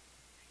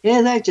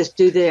 Yeah, they just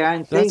do their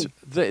own thing.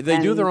 They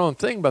do their own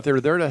thing, but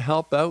they're there to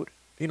help out.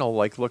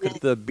 Like look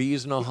at the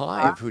bees in a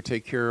hive who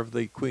take care of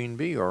the queen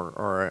bee,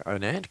 or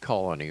an ant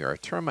colony, or a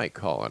termite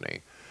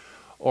colony,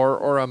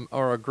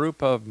 or a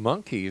group of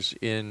monkeys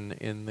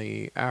in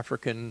the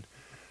African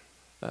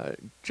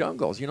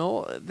jungles.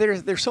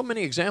 There's so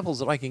many examples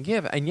that I can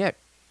give, and yet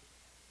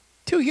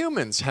 2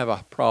 humans have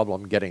a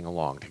problem getting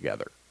along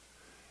together.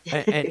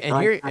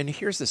 And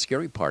here's the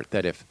scary part,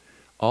 that if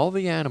all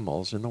the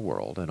animals in the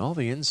world and all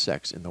the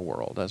insects in the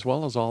world, as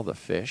well as all the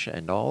fish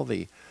and all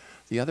the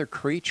other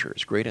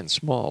creatures, great and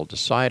small,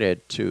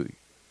 decided to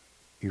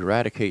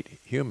eradicate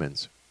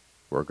humans,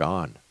 we're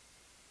gone.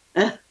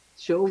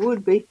 Sure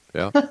would be.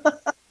 Yeah.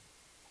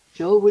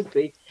 Sure would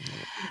be.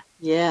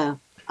 Yeah.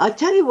 I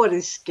tell you what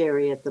is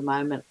scary at the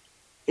moment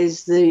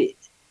is the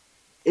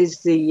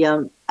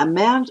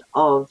amount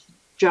of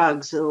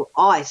drugs or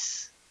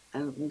ice,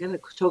 and I'm going to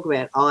talk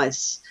about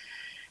ice,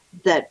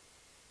 that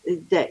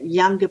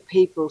younger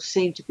people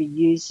seem to be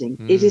using.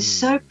 It is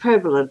so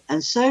prevalent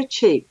and so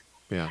cheap,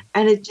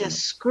 and it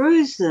just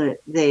screws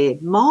their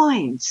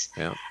minds.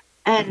 Yeah.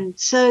 And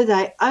so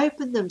they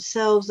open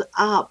themselves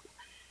up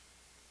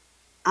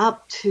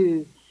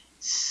to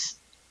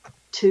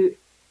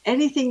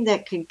anything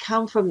that can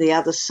come from the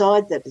other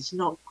side that is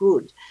not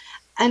good,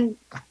 and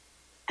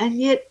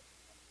yet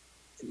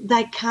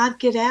they can't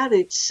get out.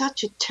 It's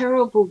such a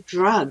terrible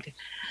drug.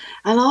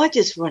 And I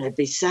just want to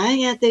be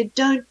saying out there,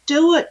 don't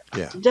do it.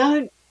 Yeah.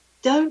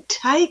 Don't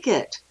take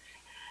it.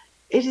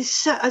 It is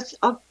so.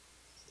 I've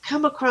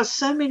come across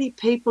so many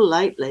people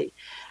lately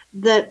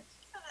that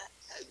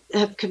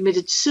have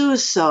committed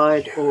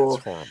suicide Yeah, or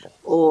it's horrible.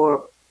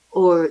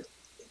 or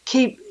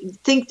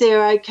think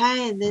they're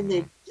okay, and then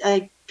they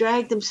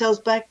drag themselves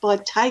back by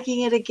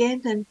taking it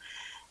again, and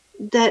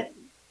that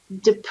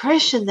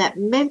depression, that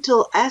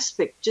mental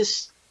aspect,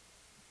 just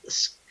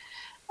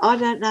I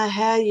don't know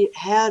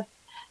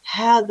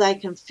how they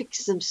can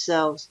fix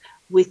themselves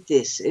with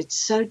this. It's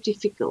so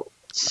difficult,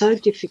 so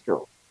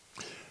difficult.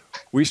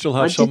 We still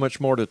have so much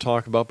more to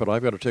talk about, but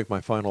I've got to take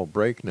my final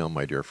break now,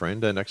 my dear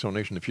friend. And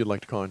Exonation, if you'd like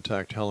to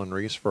contact Helen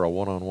Rees for a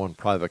one-on-one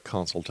private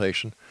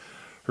consultation,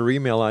 her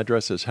email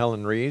address is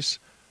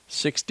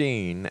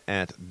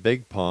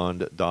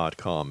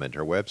helenrees16@bigpond.com, and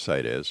her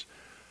website is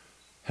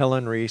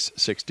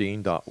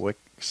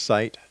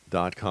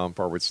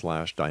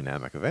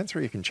helenrees16.wixsite.com/dynamic events,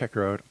 or you can check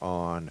her out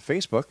on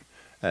Facebook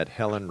at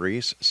Helen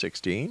Rees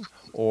 16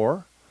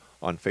 or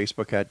on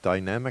Facebook at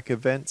Dynamic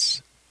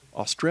Events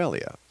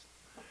Australia.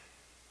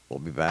 We'll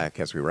be back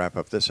as we wrap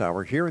up this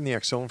hour here in the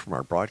X Zone from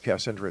our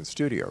broadcast center and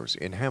studios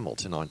in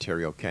Hamilton,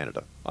 Ontario,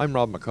 Canada. I'm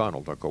Rob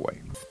McConnell. Don't go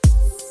away.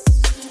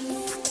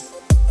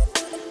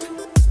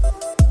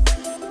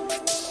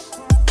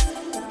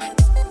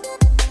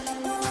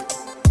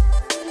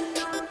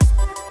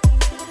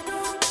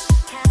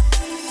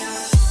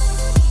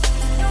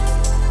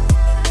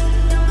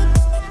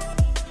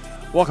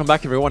 Welcome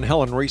back, everyone.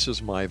 Helen Rees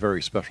is my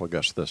very special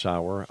guest this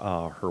hour.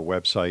 Her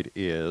website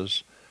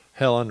is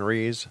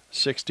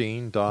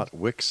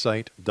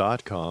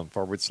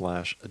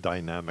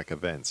helenrees16.wixsite.com/dynamic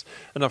events.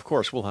 And of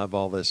course, we'll have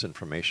all this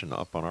information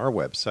up on our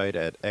website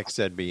at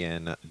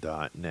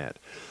xzbn.net.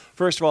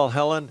 First of all,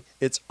 Helen,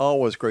 it's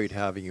always great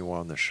having you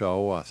on the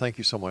show. Thank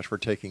you so much for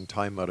taking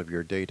time out of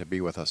your day to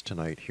be with us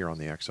tonight here on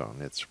the X Zone.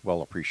 It's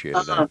well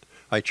appreciated.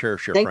 I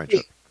cherish your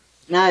friendship.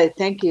 No,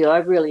 thank you. I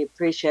really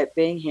appreciate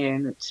being here,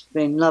 and it's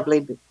been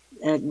lovely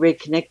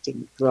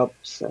reconnecting, Rob.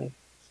 So,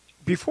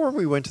 before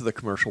we went to the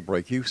commercial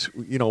break, you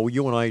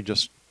and I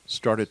just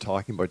started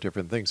talking about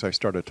different things. I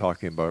started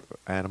talking about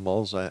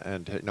animals,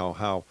 and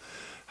how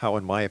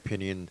in my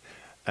opinion,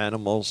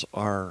 animals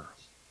are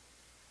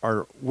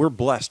we're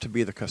blessed to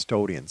be the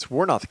custodians.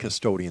 We're not the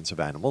custodians of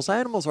animals.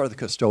 Animals are the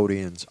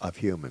custodians of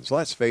humans.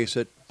 Let's face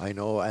it. I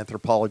know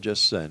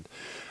anthropologists and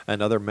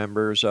other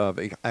members of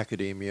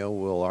academia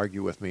will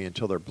argue with me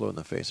until they're blue in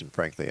the face, and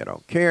frankly, I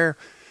don't care.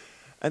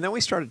 And then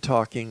we started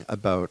talking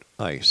about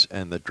ice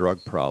and the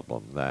drug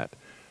problem that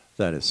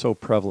is so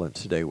prevalent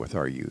today with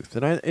our youth.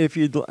 And if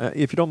you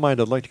don't mind,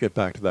 I'd like to get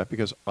back to that,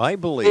 because I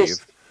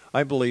believe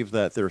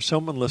that there's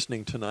someone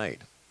listening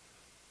tonight.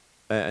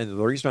 And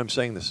the reason I'm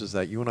saying this is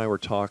that you and I were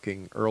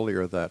talking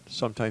earlier that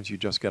sometimes you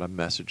just get a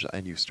message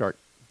and you start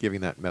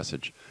giving that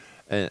message.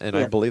 And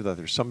I believe that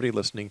there's somebody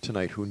listening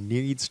tonight who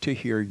needs to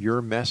hear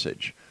your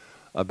message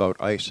about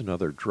ice and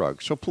other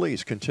drugs. So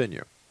please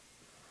continue.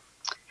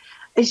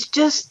 It's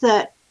just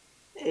that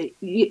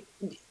you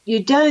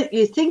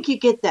think you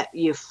get that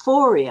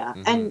euphoria,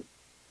 and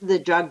the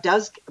drug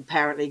does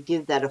apparently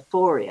give that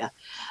euphoria.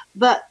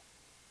 But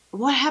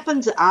what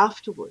happens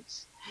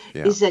afterwards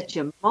is that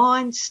your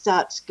mind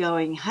starts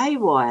going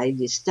haywire.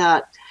 You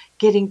start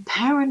getting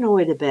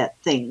paranoid about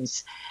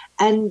things,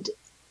 and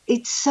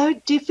it's so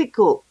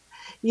difficult.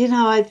 You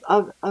know,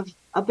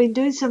 I've been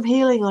doing some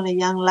healing on a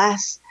young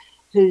lass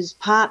whose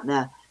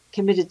partner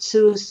committed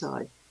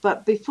suicide,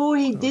 but before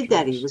he did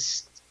that, he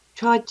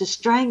tried to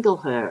strangle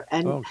her,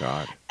 and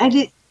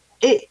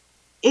it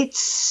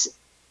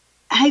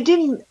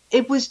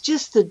was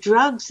just the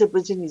drugs that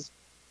was in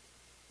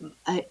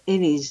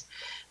his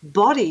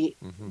body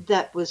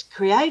that was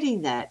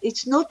creating that.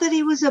 It's not that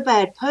he was a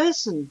bad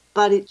person,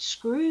 but it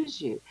screws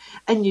you,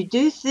 and you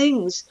do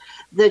things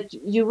that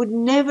you would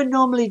never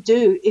normally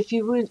do if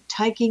you weren't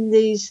taking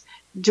these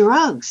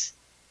drugs.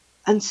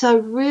 And so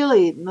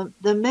really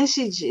the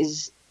message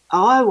is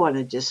I want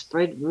to just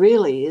spread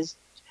really is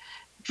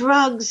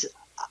drugs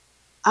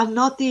are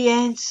not the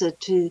answer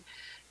to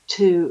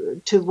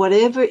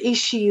whatever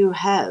issue you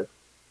have.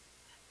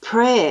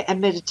 Prayer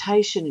and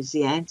meditation is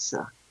the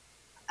answer.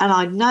 And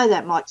I know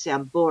that might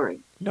sound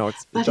boring,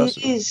 but it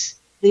is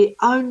the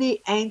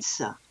only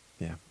answer.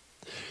 Yeah.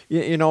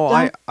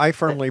 I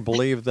firmly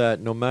believe that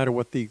no matter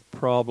what the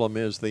problem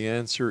is, the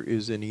answer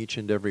is in each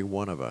and every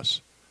one of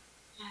us.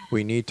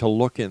 We need to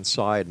look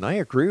inside. And I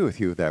agree with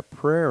you that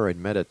prayer and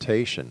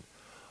meditation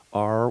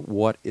are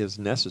what is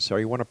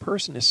necessary when a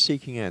person is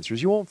seeking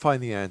answers. You won't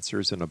find the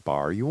answers in a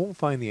bar. You won't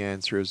find the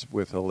answers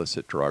with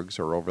illicit drugs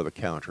or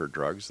over-the-counter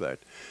drugs that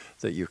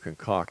you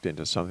concoct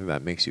into something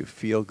that makes you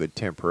feel good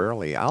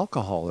temporarily.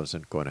 Alcohol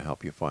isn't going to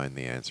help you find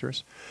the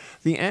answers.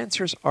 The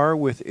answers are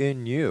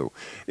within you.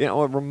 It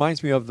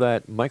reminds me of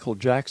that Michael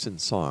Jackson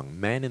song,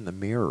 Man in the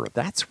Mirror.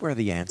 That's where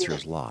the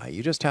answers lie.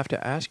 You just have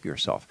to ask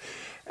yourself.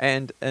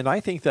 And I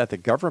think that the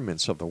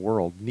governments of the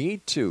world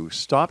need to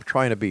stop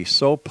trying to be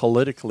so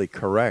politically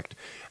correct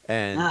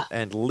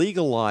and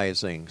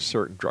legalizing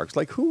certain drugs.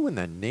 Like, who in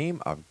the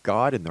name of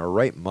God in their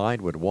right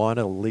mind would want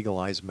to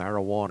legalize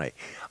marijuana?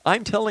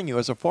 I'm telling you,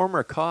 as a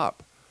former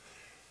cop,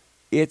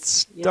 it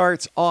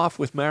starts off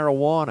with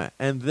marijuana,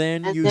 and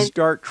then you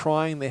start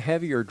trying the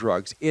heavier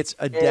drugs. It's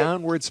a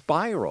downward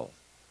spiral.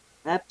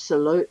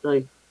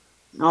 Absolutely.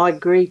 I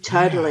agree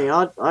totally.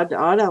 I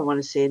don't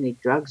want to see any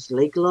drugs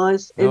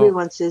legalized. No.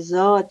 Everyone says,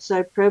 oh, it's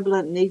so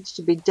prevalent, it needs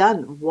to be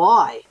done.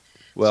 Why?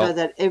 So Well,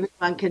 that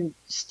everyone can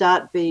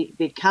start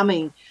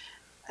becoming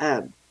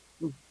uh,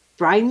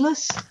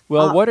 brainless.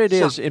 what it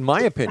So is, in my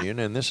opinion,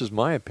 and this is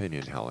my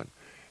opinion, Helen,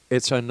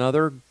 it's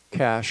another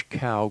cash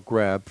cow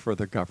grab for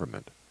the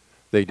government.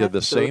 They did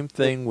the same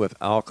absolutely. thing with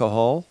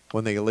alcohol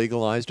when they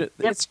legalized it.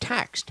 Yep. It's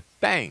taxed.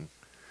 Bang.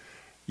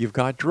 You've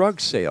got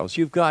drug sales.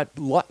 You've got,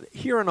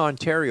 here in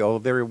Ontario,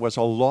 there was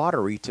a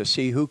lottery to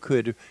see who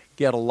could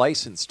get a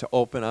license to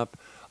open up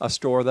a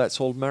store that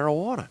sold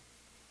marijuana.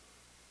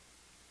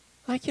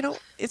 Like,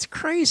 it's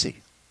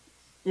crazy.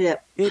 Yeah.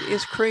 It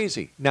is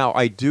crazy. Now,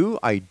 I do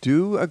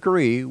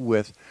agree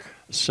with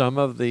some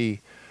of the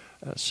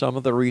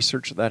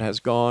research that has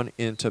gone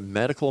into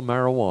medical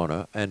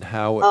marijuana and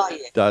how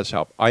it does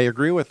help. I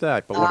agree with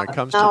that, but when it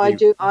comes to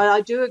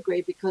I do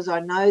agree, because I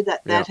know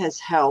that Yeah. has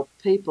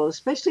helped people,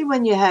 especially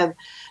when you have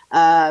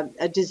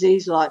a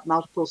disease like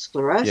multiple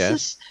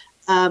sclerosis.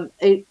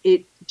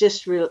 It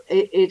just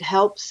it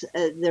helps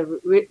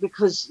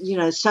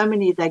because so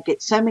many, they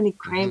get so many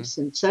cramps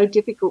and so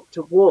difficult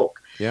to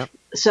walk. Yeah.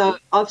 So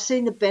I've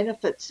seen the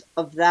benefits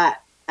of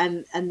that,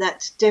 and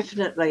that's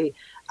definitely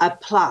a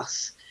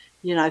plus,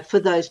 for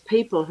those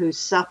people who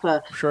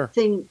suffer Sure.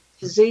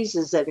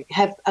 diseases that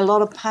have a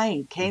lot of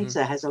pain.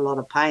 Cancer has a lot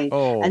of pain,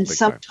 Oh, and big time.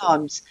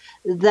 sometimes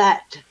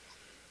that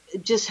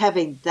just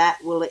having that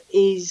will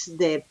ease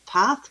their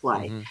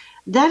pathway.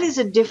 That is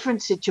a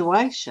different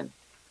situation.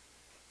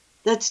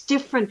 That's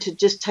different to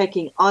just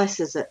taking ice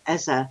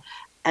as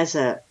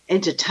a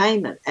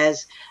entertainment,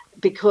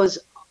 because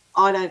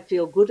I don't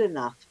feel good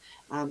enough.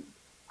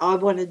 I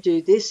want to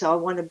do this. I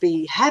want to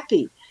be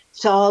happy,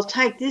 so I'll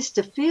take this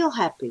to feel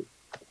happy.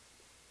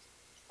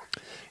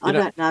 I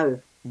don't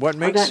know. I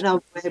don't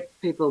know where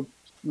people's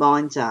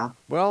minds are.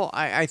 Well,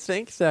 I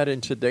think that in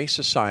today's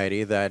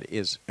society, that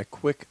is a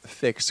quick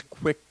fix,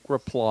 quick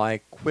reply,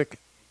 quick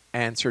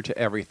answer to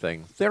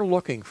everything. They're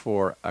looking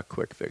for a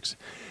quick fix.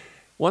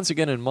 Once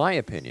again, in my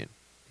opinion,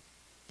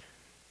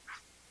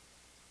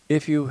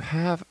 if you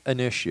have an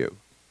issue,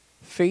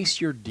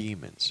 face your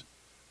demons.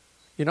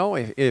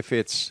 If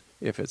it's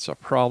a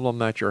problem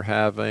that you're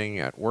having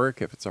at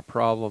work, if it's a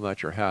problem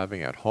that you're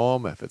having at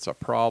home, if it's a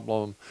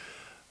problem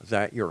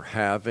that you're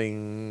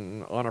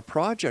having on a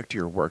project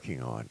you're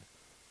working on,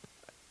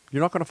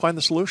 you're not going to find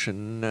the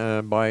solution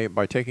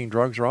by taking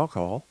drugs or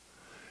alcohol.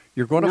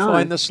 You're going to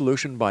find the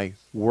solution by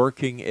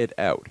working it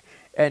out.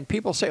 And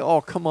people say,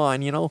 "Oh, come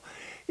on,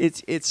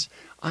 it's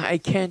I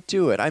can't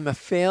do it. I'm a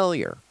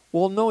failure."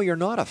 Well, no, you're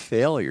not a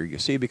failure, you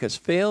see, because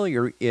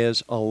failure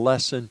is a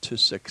lesson to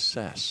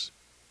success.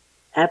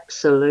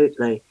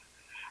 Absolutely.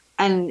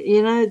 And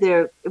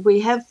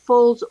we have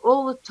falls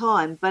all the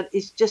time, but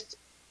it's just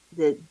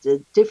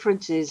the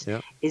difference is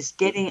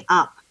getting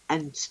up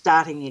and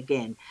starting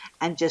again,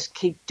 and just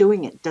keep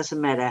doing it.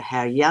 Doesn't matter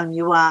how young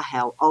you are,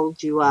 how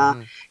old you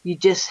are. You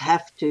just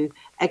have to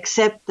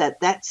accept that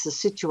that's the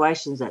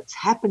situations that's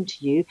happened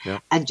to you,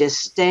 and just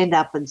stand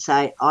up and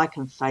say, I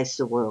can face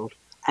the world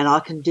and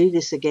I can do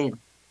this again.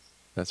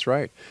 That's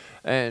right.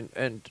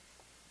 And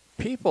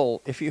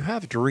people, if you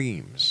have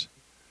dreams,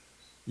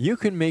 you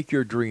can make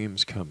your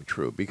dreams come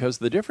true, because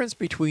the difference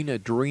between a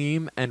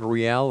dream and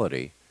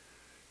reality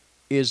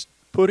is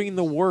putting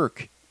the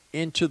work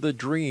into the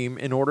dream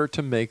in order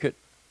to make it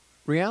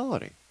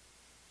reality.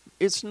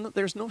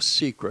 There's no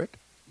secret.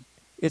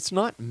 It's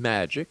not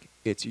magic.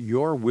 It's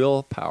your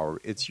willpower.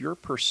 It's your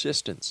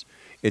persistence.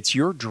 It's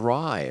your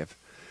drive.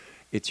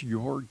 It's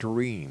your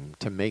dream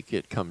to make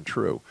it come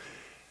true.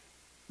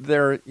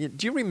 Do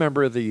you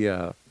remember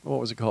what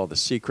was it called? The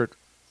secret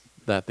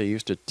that they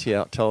used to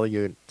tell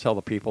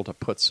the people to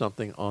put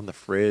something on the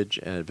fridge,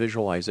 and a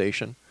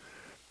visualization?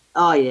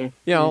 Oh,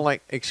 yeah.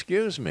 Like,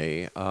 excuse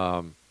me,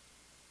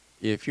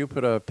 if you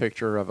put a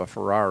picture of a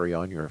Ferrari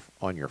on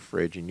your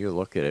fridge and you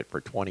look at it for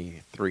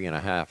 23 and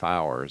a half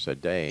hours a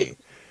day,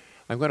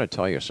 I'm going to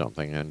tell you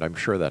something, and I'm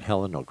sure that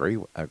Helen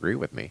will agree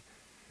with me.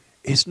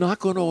 It's not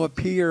going to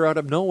appear out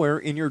of nowhere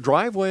in your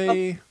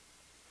driveway.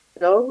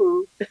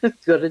 No,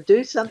 got to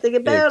do something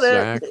about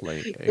it.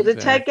 Exactly. Got to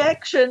take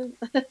action.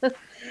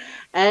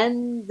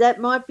 And that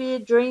might be a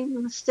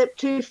dream step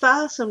too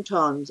far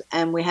sometimes,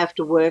 and we have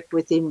to work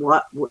within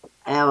what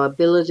our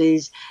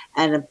abilities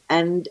and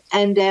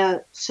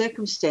our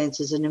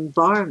circumstances and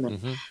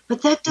environment.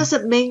 But that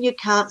doesn't mean you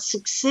can't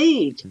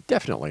succeed.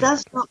 Definitely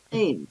does not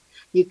mean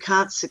you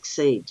can't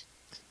succeed.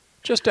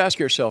 Just ask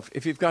yourself,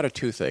 if you've got a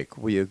toothache,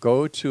 will you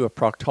go to a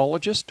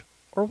proctologist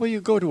or will you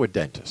go to a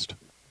dentist?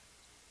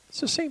 It's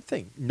the same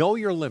thing. Know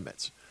your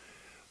limits.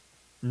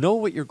 Know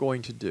what you're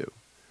going to do.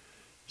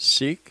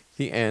 Seek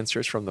the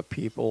answers from the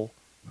people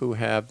who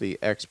have the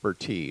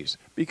expertise,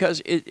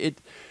 because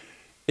it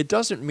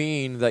doesn't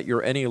mean that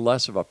you're any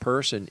less of a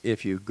person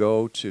if you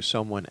go to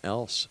someone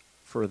else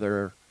for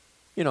their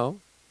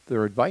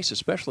advice,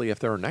 especially if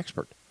they're an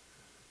expert.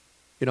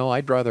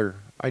 I'd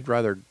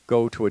rather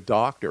go to a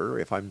doctor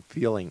if I'm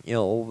feeling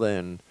ill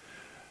than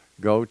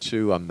go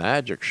to a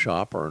magic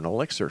shop or an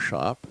elixir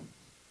shop.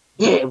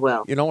 Yeah,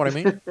 well. You know what I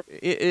mean?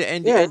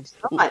 That's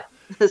right.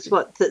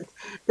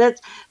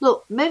 That's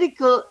look,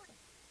 medical,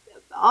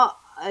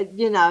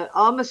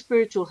 I'm a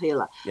spiritual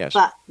healer. Yes.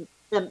 But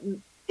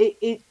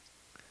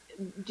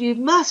you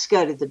must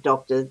go to the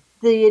doctor.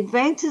 The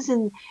advances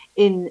in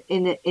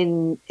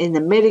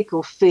the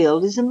medical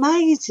field is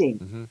amazing.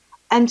 Mm-hmm.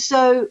 And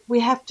so we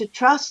have to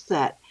trust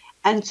that.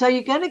 And so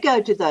you're going to go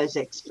to those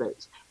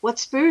experts. What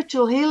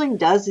spiritual healing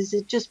does is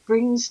it just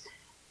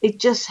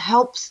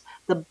helps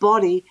the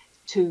body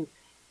to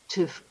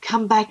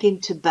come back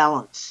into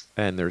balance.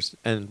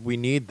 And we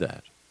need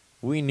that.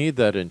 We need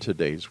that in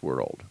today's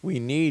world. We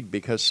need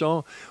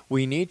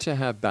to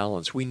have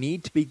balance. We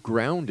need to be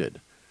grounded.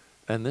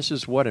 And this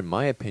is what, in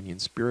my opinion,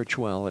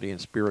 spirituality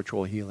and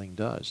spiritual healing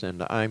does.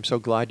 And I'm so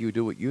glad you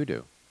do what you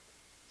do.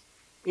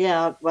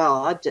 Yeah,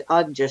 well,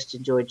 I just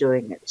enjoy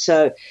doing it.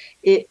 So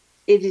it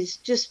is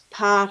just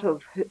part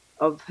of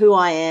who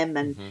I am,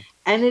 and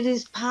it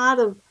is part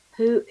of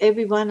who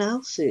everyone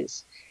else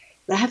is.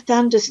 They have to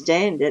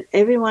understand that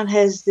everyone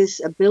has this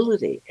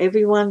ability.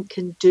 Everyone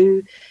can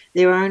do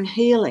their own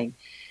healing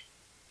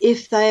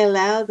if they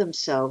allow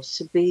themselves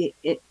to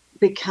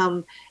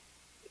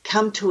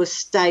come to a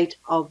state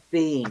of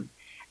being,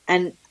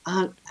 and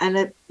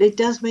it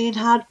does mean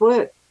hard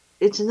work.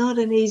 It's not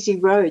an easy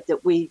road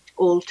that we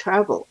all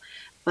travel,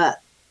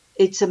 but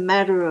it's a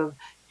matter of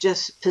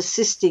just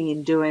persisting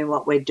in doing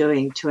what we're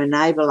doing to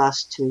enable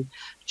us to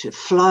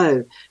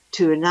flow,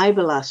 to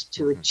enable us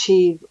to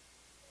achieve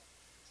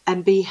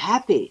and be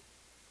happy.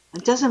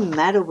 It doesn't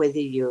matter whether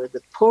you're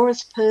the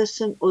poorest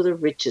person or the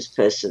richest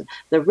person.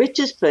 The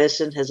richest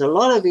person has a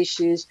lot of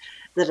issues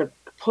that a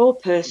poor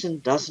person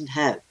doesn't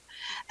have,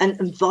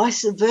 and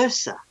vice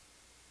versa.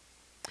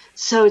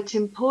 So it's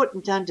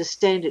important to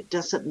understand it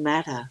doesn't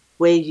matter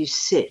where you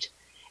sit.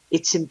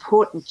 It's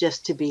important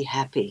just to be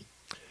happy.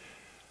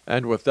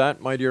 And with that,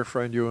 my dear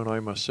friend, you and I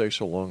must say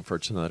so long for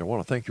tonight. I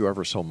want to thank you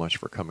ever so much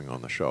for coming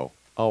on the show.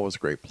 Always a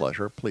great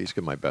pleasure. Please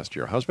give my best to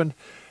your husband.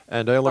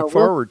 And I look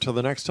forward to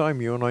the next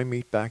time you and I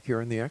meet back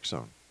here in the X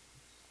Zone.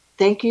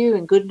 Thank you,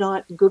 and good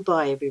night, and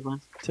goodbye, everyone.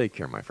 Take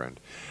care, my friend.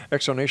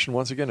 X Zone Nation,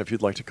 once again, if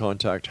you'd like to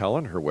contact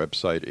Helen, her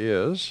website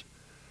is...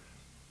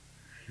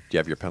 Do you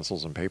have your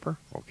pencils and paper?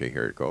 Okay,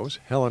 here it goes.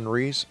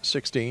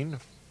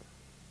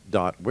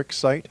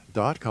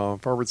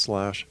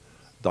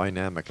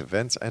 HelenRees16.wixsite.com/dynamic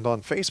events, and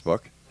on Facebook,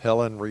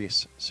 Helen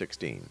Rees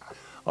 16.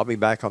 I'll be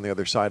back on the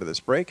other side of this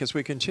break as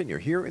we continue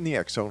here in the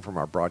X Zone from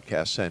our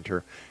broadcast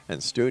center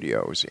and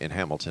studios in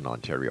Hamilton,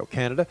 Ontario,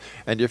 Canada.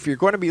 And if you're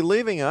going to be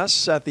leaving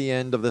us at the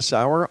end of this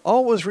hour,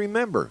 always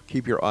remember,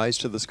 keep your eyes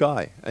to the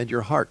sky and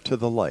your heart to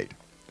the light.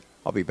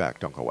 I'll be back.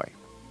 Don't go away.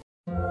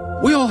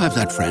 We all have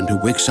that friend who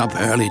wakes up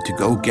early to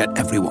go get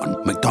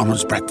everyone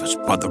McDonald's breakfast,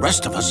 while the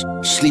rest of us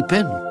sleep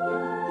in.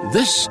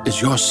 This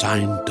is your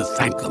sign to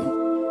thank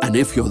them. And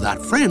if you're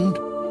that friend,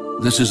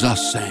 this is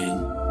us saying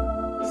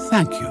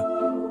thank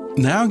you.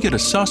 Now get a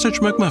sausage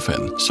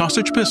McMuffin,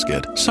 sausage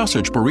biscuit,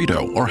 sausage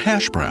burrito, or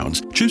hash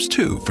browns. Choose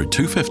 2 for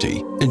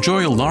 $2.50.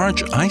 Enjoy a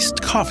large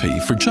iced coffee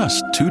for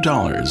just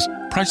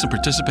 $2. Price and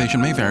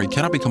participation may vary.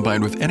 Cannot be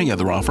combined with any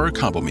other offer or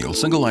combo meal.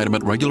 Single item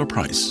at regular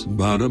price.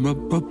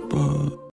 Ba-da-ba-ba-ba.